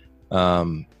show.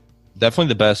 Definitely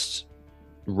the best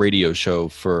radio show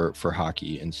for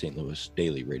hockey in St. Louis,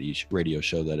 daily radio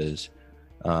show that is.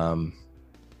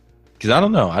 Because I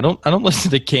don't know, I don't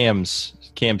listen to Cam's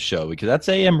show because that's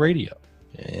AM radio,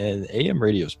 and AM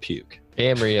radio's puke.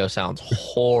 AM radio sounds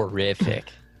horrific.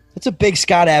 It's a big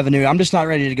Scott Avenue. I'm just not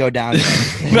ready to go down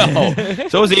there. No.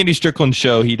 So is Andy Strickland's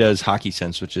show. He does Hockey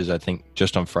Sense, which is I think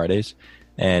just on Fridays,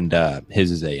 and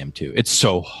his is AM too. It's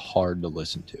so hard to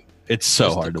listen to. It's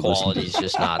so hard to listen to. The quality's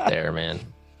just not there, man.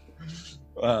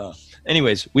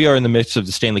 Anyways, we are in the midst of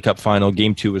the Stanley Cup final.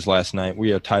 Game 2 was last night.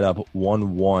 We are tied up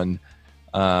 1-1.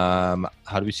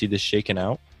 How do we see this shaking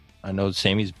out? I know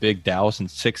Sammy's big Dallas and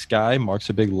 6 guy. Mark's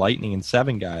a big Lightning and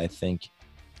 7 guy, I think.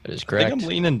 That is correct. I think I'm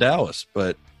leaning Dallas,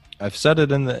 but I've said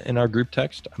it in our group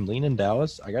text. I'm leaning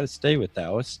Dallas. I got to stay with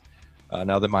Dallas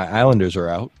now that my Islanders are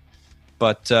out.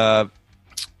 But how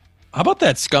about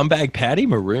that scumbag Patty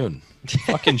Maroon?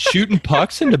 Fucking shooting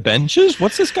pucks into benches?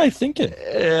 What's this guy thinking?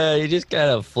 Yeah, he just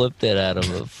kind of flipped it at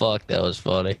him. But fuck, that was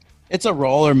funny. It's a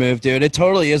roller move, dude. It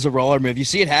totally is a roller move. You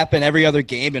see it happen every other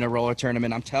game in a roller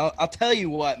tournament. I'll tell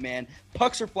you what, man.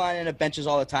 Pucks are flying into benches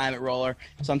all the time at roller.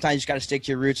 Sometimes you just got to stick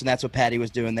to your roots, and that's what Patty was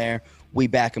doing there. We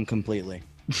back him completely.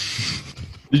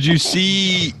 Did you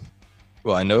see?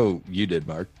 Well, I know you did,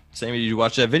 Mark. Sammy, did you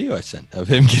watch that video I sent of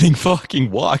him getting fucking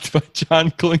walked by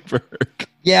John Klingberg?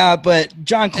 Yeah, but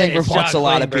John Klingberg walks a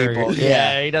lot of people.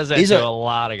 Yeah, he does that to a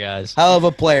lot of guys. Hell of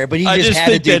a player, but he just had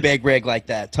to do big rig like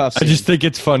that. Tough scene. I just think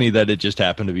it's funny that it just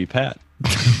happened to be Pat.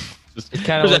 It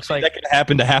kind of looks like that could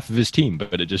happen to half of his team,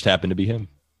 but it just happened to be him.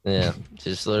 Yeah,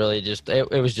 just literally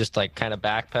it was just like kind of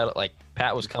backpedal. Like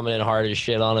Pat was coming in hard as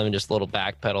shit on him and just a little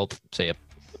backpedal. Say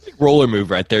roller move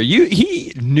right there.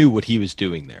 He knew what he was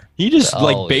doing there. He just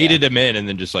baited him in and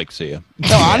then just like, see ya.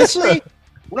 No, honestly,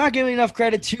 we're not giving enough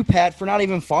credit to Pat for not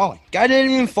even falling. Guy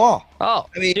didn't even fall. Oh,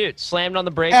 I mean, dude, slammed on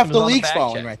the brakes. Half the league's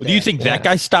falling right there. Do you think that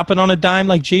guy's stopping on a dime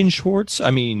like Jaden Schwartz?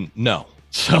 I mean, no.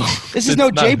 So this is no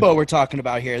J-Bo we're talking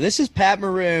about here. This is Pat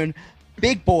Maroon,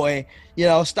 big boy,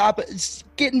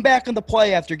 getting back on the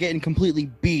play after getting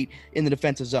completely beat in the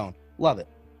defensive zone. Love it.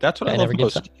 That's what I love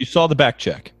most. You saw the back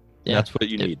check. Yeah, that's what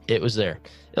you need. It was there.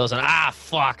 It was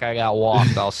fuck, I got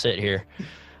walked. I'll sit here.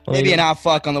 Maybe an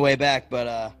fuck on the way back,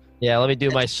 but yeah, let me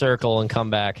do my circle and come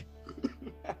back.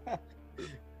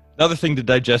 Another thing to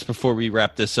digest before we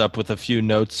wrap this up with a few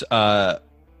notes.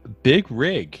 Big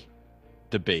rig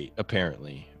debate,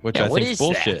 apparently, which I think is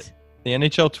bullshit. That? The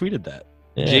NHL tweeted that.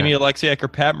 Yeah. Jamie Alexiak or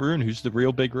Pat Maroon, who's the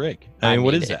real big rig? I mean,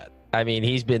 what is that? I mean,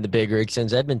 he's been the big rig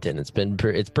since Edmonton. It's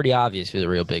pretty obvious who the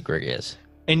real big rig is.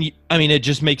 And I mean, it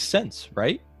just makes sense,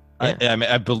 right? Yeah.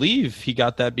 I believe he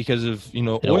got that because of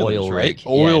oil rig, right?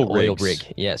 Oil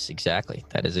rig. Yes, exactly.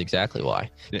 That is exactly why.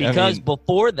 Because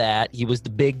before that, he was the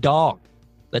big dog.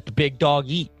 Let the big dog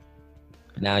eat.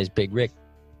 Now he's big rig.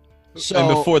 So, and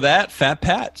before that, Fat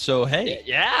Pat. So hey,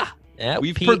 yeah,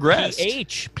 we've progressed.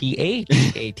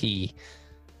 PHAT.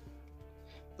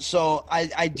 So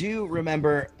I do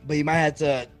remember, but you might have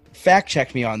to fact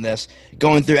check me on this.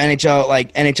 Going through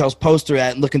NHL's poster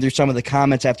and looking through some of the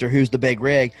comments after who's the big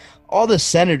rig. All the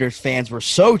Senators fans were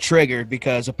so triggered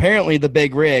because apparently the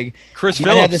big rig, Chris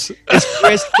Phillips, is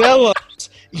Chris Phillips.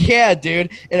 Yeah,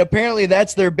 dude, and apparently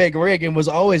that's their big rig and was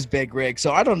always big rig.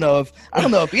 So I don't know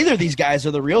if either of these guys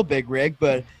are the real big rig,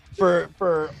 but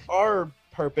for our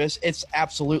purpose, it's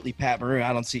absolutely Pat Maroon.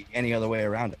 I don't see any other way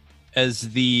around it. As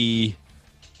the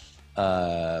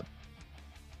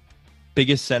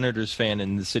biggest Senators fan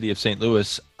in the city of St.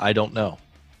 Louis, I don't know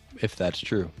if that's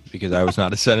true because I was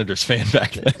not a Senators fan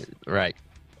back then. Right.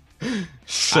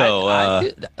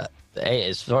 So, hey,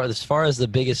 as far as the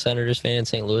biggest Senators fan in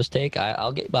St. Louis take,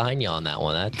 I'll get behind you on that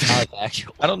one. That's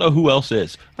actual. I don't know who else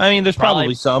is. I mean, there's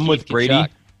probably some with Brady.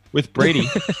 Chuck. With Brady,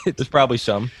 there's probably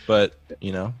some, but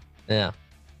Yeah.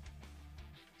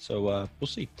 So we'll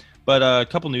see. But a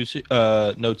couple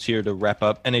notes here to wrap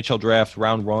up. NHL draft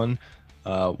round 1.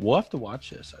 We'll have to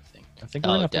watch this. I think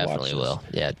we're gonna have to watch this. Will.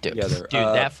 Yeah, dude,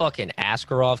 that fucking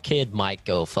Askarov kid might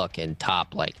go fucking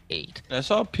top 8. I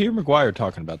saw Pierre McGuire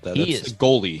talking about that. He That's is a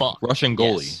goalie, fucked. Russian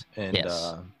goalie, yes. and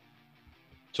yes.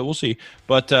 So we'll see.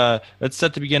 But that's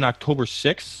set to begin October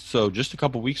 6th, so just a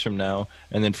couple weeks from now,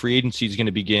 and then free agency is going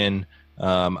to begin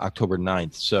October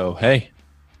 9th. So hey,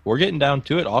 we're getting down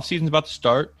to it. Off season's about to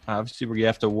start. Obviously, we're gonna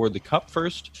have to award the cup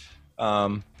first.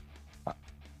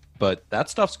 But that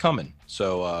stuff's coming,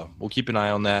 so we'll keep an eye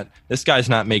on that. This guy's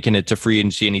not making it to free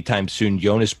agency anytime soon.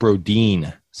 Jonas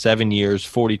Brodin, 7 years,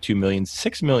 $42 million,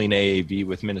 $6 million AAV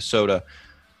with Minnesota.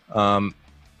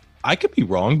 I could be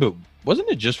wrong, but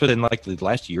wasn't it just within the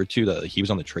last year or two that he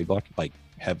was on the trade block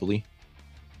heavily?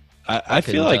 I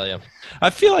feel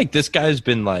like this guy's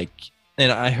been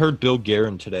and I heard Bill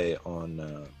Guerin today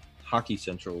on Hockey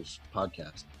Central's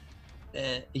podcast.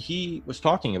 He was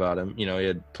talking about him. He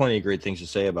had plenty of great things to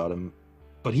say about him,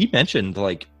 but he mentioned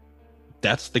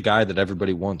that's the guy that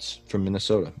everybody wants from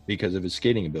Minnesota because of his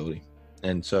skating ability.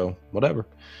 And so whatever.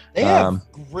 They have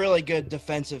really good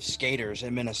defensive skaters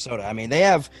in Minnesota. I mean, they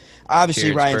have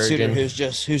obviously Ryan Suter, who's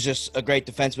just a great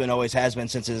defenseman, always has been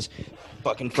since his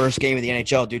fucking first game of the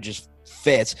NHL. Dude just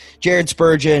fits. Jared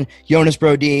Spurgeon, Jonas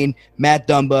Brodin, Matt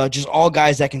Dumba, just all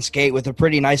guys that can skate with a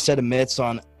pretty nice set of mitts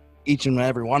on each and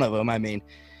every one of them. I mean,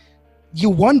 you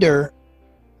wonder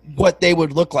what they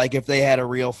would look like if they had a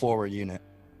real forward unit.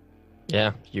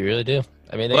 Yeah, you really do.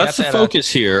 I mean, that's the focus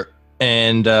here,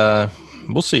 and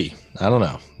we'll see. I don't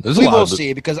know. We will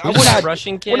see because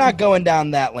we're not going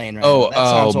down that lane right now.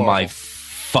 Oh my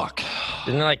fuck!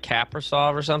 Isn't it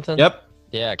Kaprasov or something? Yep.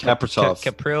 Yeah, Kaprasov.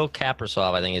 Kapril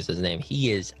Kaprasov, I think is his name.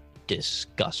 He is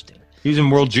disgusting. He's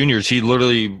in World Juniors. He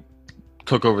literally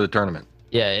took over the tournament.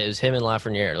 Yeah, it was him and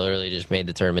Lafreniere literally just made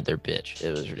the tournament their bitch.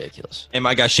 It was ridiculous. And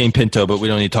my guy Shane Pinto, but we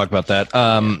don't need to talk about that.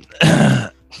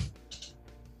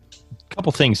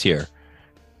 Couple things here.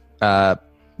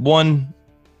 One,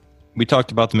 we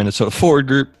talked about the Minnesota forward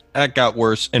group. that got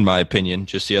worse, in my opinion,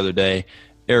 just the other day.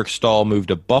 Eric Stahl moved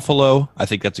to Buffalo. I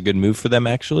think that's a good move for them,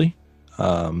 actually.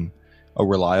 A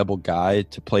reliable guy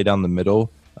to play down the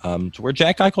middle, to where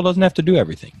Jack Eichel doesn't have to do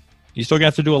everything. He's still going to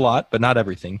have to do a lot, but not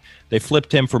everything. They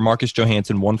flipped him for Marcus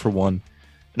Johansson 1-for-1.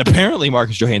 And apparently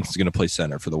Marcus Johansson's going to play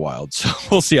center for the Wild, so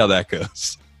we'll see how that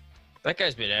goes. That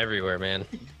guy's been everywhere, man.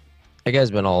 That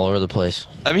guy's been all over the place.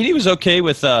 I mean, he was okay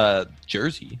with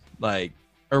Jersey,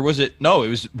 or was it? No, it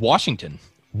was Washington.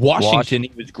 Washington,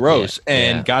 he was gross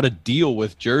and got a deal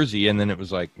with Jersey, and then it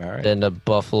was like, all right. Then to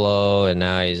Buffalo, and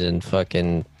now he's in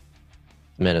fucking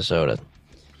Minnesota.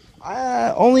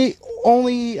 Only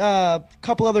a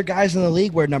couple other guys in the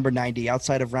league wear number 90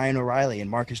 outside of Ryan O'Reilly, and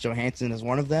Marcus Johansson is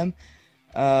one of them.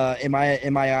 In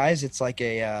my eyes, it's like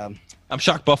a. I'm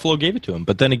shocked Buffalo gave it to him,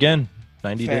 but then again,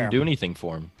 90 Fair. didn't do anything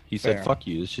for him. He Fair. said, "Fuck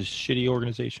you. It's just a shitty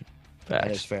organization." That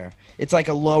is fair. It's like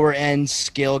a lower end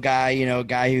skill guy,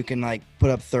 guy who can like put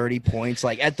up 30 points,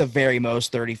 like at the very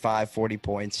most 35, 40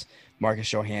 points, Marcus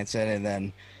Johansson. And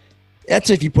then that's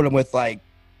if you put him with like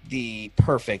the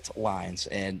perfect lines.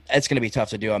 And it's going to be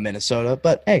tough to do on Minnesota,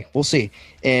 but hey, we'll see.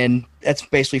 And that's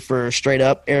basically for straight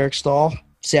up Eric Stahl,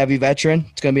 savvy veteran.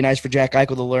 It's going to be nice for Jack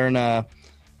Eichel to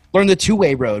learn the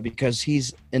two-way road because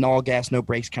he's an all gas, no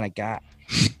brakes kind of guy.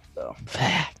 So.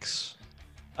 Facts.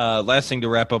 Last thing to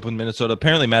wrap up with Minnesota.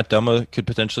 Apparently, Matt Dumba could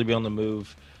potentially be on the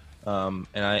move. And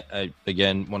I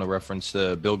again, want to reference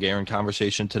the Bill Guerin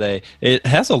conversation today. It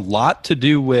has a lot to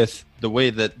do with the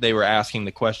way that they were asking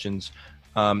the questions.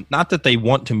 Not that they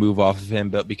want to move off of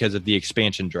him, but because of the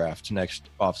expansion draft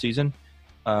next offseason.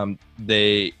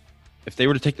 If they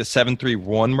were to take the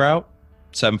 7-3-1 route,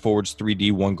 7 forwards,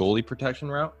 3D, 1 goalie protection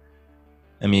route,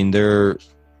 I mean,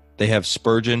 they have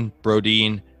Spurgeon,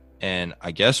 Brodin, and I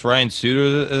guess Ryan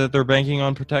Suter that they're banking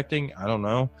on protecting. I don't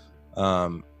know.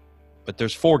 But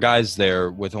there's 4 guys there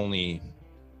with only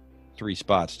 3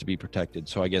 spots to be protected.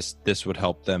 So I guess this would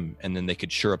help them, and then they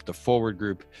could shore up the forward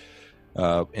group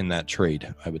in that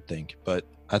trade, I would think. But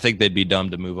I think they'd be dumb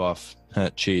to move off.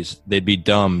 They'd be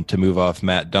dumb to move off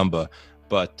Matt Dumba,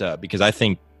 but because I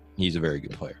think he's a very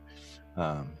good player.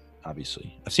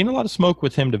 Obviously, I've seen a lot of smoke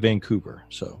with him to Vancouver,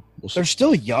 so we'll see. They're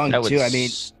still young too. I mean,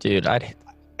 dude, I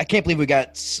can't believe we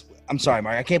got. I'm sorry,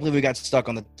 Mark. I can't believe we got stuck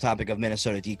on the topic of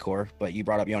Minnesota decor, but you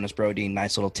brought up Jonas Brodin.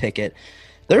 Nice little ticket.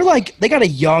 They got a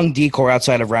young decor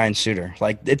outside of Ryan Suter.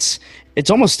 Like it's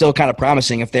almost still kind of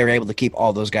promising if they were able to keep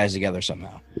all those guys together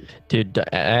somehow. Dude,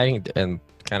 adding and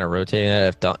kind of rotating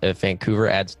that if Vancouver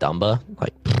adds Dumba,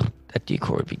 like that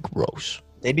decor would be gross.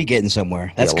 They'd be getting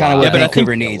somewhere. That's kind of what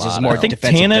Vancouver needs is more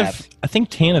defensive depth. I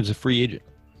think Tanev's a free agent.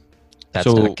 That's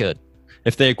not good.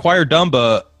 If they acquire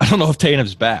Dumba, I don't know if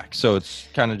Tanev's back, so it's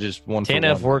kind of just one.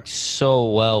 Tanev works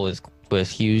so well with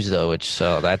Hughes though,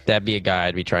 that'd be a guy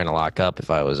I'd be trying to lock up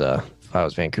if I was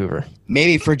Vancouver.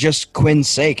 Maybe for just Quinn's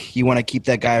sake, you want to keep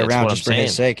that guy around just for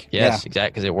his sake. Yes,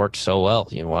 exactly, because it works so well.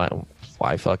 You know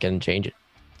why fucking change it?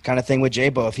 Kind of thing with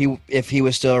J-Bo. If he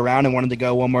was still around and wanted to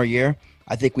go one more year,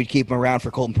 I think we'd keep him around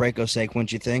for Colton Parayko's sake,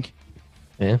 wouldn't you think?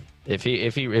 Yeah, if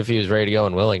he was ready to go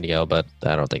and willing to go, but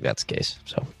I don't think that's the case.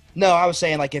 So. No, I was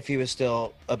saying like if he was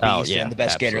still a beast and the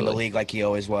best skater in the league like he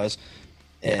always was,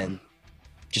 and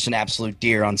just an absolute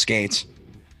deer on skates.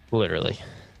 Literally.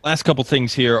 Last couple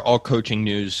things here, all coaching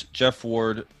news. Jeff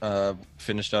Ward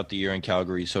finished out the year in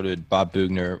Calgary. So did Bob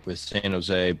Bugner with San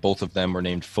Jose. Both of them were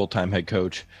named full-time head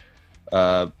coach.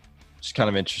 It's kind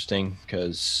of interesting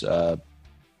because,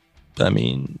 I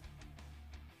mean,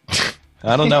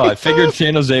 I don't know. I figured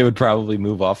San Jose would probably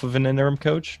move off of an interim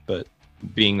coach, but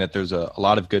being that there's a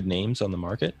lot of good names on the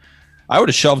market, I would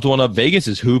have shoved one up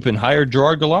Vegas's hoop and hired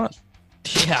Gerard Gallant.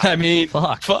 Yeah, I mean,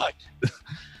 fuck.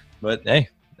 But hey,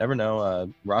 never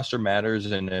know. Roster matters,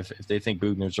 and if they think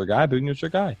Bugner's their guy, Bugner's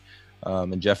their guy.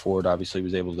 And Jeff Ward obviously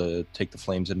was able to take the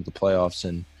Flames into the playoffs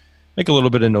and make a little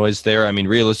bit of noise there. I mean,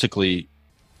 realistically,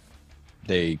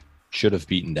 they should have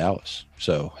beaten Dallas.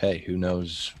 So hey, who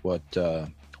knows where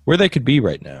they could be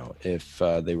right now if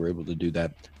they were able to do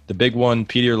that. The big one,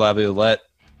 Peter Laviolette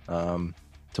to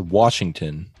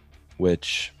Washington,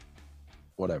 which,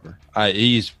 whatever.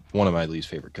 He's one of my least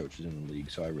favorite coaches in the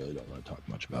league, so I really don't want to talk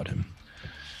much about him.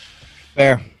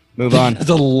 Fair. Move on. It's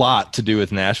a lot to do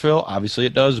with Nashville. Obviously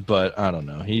it does, but I don't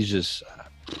know. He's just,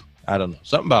 I don't know.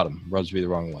 Something about him rubs me the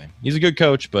wrong way. He's a good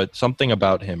coach, but something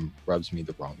about him rubs me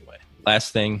the wrong way.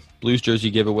 Last thing, Blues jersey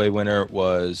giveaway winner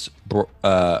was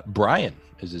Brian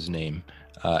is his name,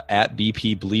 at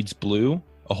BP Bleeds Blue.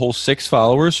 A whole 6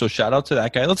 followers, so shout out to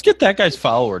that guy. Let's get that guy's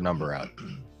follower number out.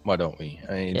 Why don't we?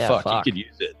 I mean, fuck, you could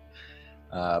use it.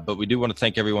 But we do want to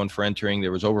thank everyone for entering.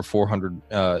 There was over 400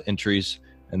 entries,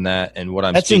 And what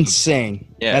I'm That's speaking,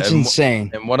 insane. Yeah, that's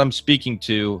insane. And what I'm speaking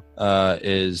to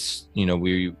is,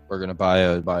 we are going to buy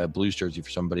a Blues jersey for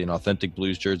somebody, an authentic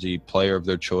Blues jersey, player of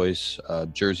their choice,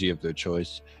 jersey of their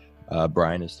choice.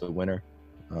 Brian is the winner.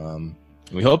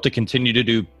 We hope to continue to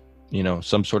do,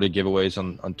 some sort of giveaways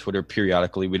on Twitter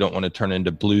periodically. We don't want to turn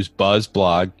into Blues Buzz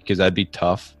blog because that'd be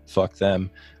tough. Fuck them.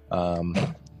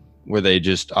 Where they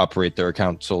just operate their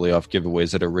account solely off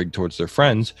giveaways that are rigged towards their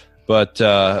friends. But,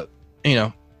 do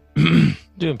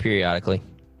them periodically.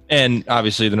 And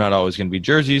obviously they're not always going to be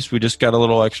jerseys. We just got a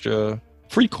little extra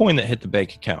free coin that hit the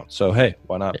bank account. So, hey,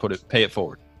 why not pay it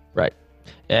forward? Right.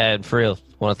 And for real,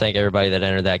 want to thank everybody that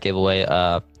entered that giveaway.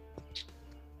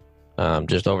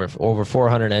 Just over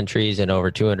 400 entries and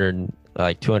over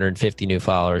 250 new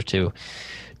followers to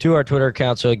our Twitter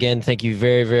account. So again, thank you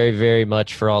very, very, very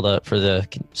much for the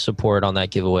support on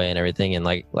that giveaway and everything. And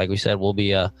like we said, we'll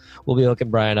be hooking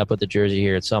Brian up with the jersey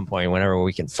here at some point whenever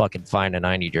we can fucking find a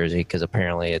 90 jersey, because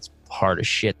apparently it's hard as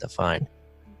shit to find.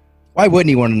 Why wouldn't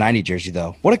he want a 90 jersey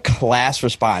though? What a class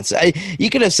response! You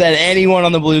could have said anyone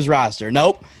on the Blues roster.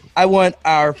 Nope. I want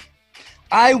our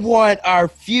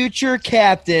future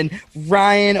captain,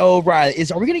 Ryan O'Reilly.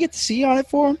 Are we going to get to see on it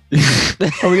for him?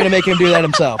 Or are we going to make him do that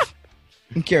himself?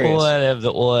 I'm curious. We'll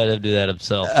let him do that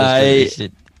himself. I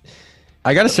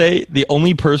got to say, the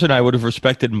only person I would have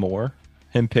respected more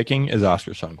him picking is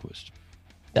Oscar Sundqvist.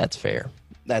 That's fair.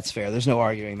 That's fair. There's no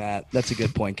arguing that. That's a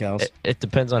good point, Kels. It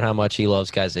depends on how much he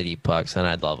loves guys that eat pucks, and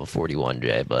I'd love a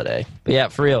 41J, but hey. But yeah,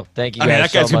 for real, thank you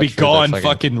guys. That guy's so going much to be gone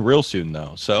fucking real soon,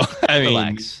 though. So,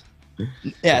 relax.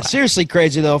 Yeah, seriously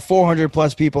crazy though. 400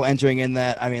 plus people entering in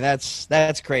that. I mean,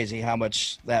 that's crazy how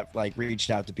much that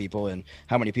reached out to people and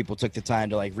how many people took the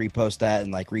time to repost that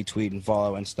and retweet and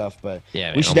follow and stuff. But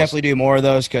yeah, we should definitely do more of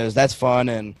those because that's fun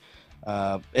and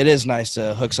it is nice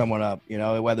to hook someone up.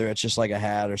 Whether it's just a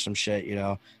hat or some shit.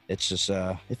 It's just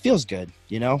it feels good.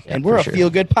 Yeah, and we're a feel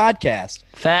good podcast.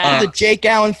 Facts. The Jake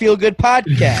Allen Feel Good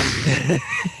Podcast.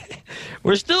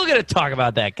 We're still gonna talk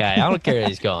about that guy. I don't care that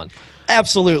he's gone.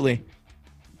 Absolutely.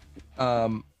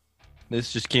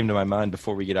 This just came to my mind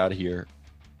before we get out of here.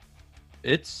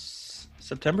 It's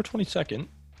September 22nd.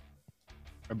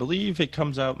 I believe it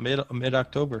comes out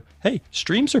mid-October. Hey,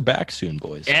 streams are back soon,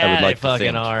 boys. Yeah, I would like they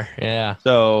fucking are. Yeah.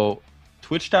 So,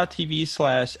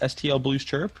 twitch.tv/STL Blues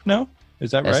Chirp. No? Is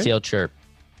that right? STL Chirp.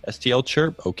 STL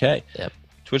Chirp. Okay. Yep.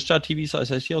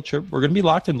 Twitch.tv/STL Chirp. We're going to be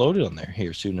locked and loaded on there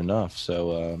here soon enough. So,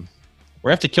 we're going to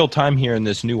have to kill time here in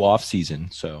this new off season.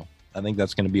 So, I think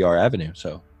that's going to be our avenue.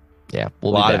 So, yeah, a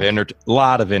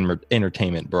lot of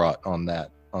entertainment brought on that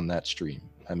stream.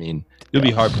 I mean, you'll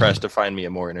be hard pressed to find me a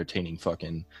more entertaining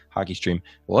fucking hockey stream.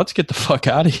 Well, let's get the fuck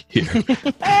out of here.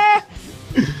 I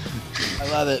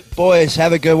love it, boys.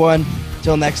 Have a good one.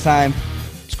 Till next time,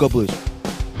 let's go Blues.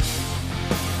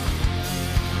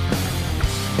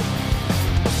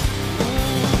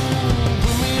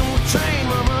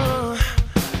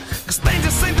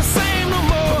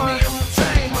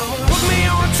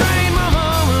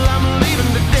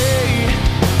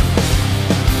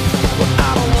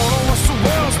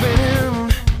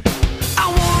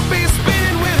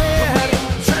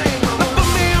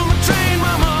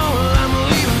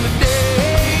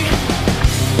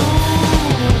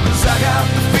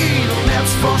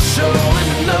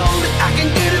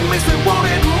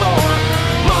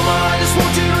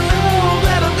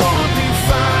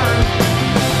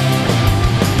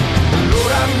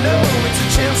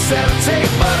 Saturday.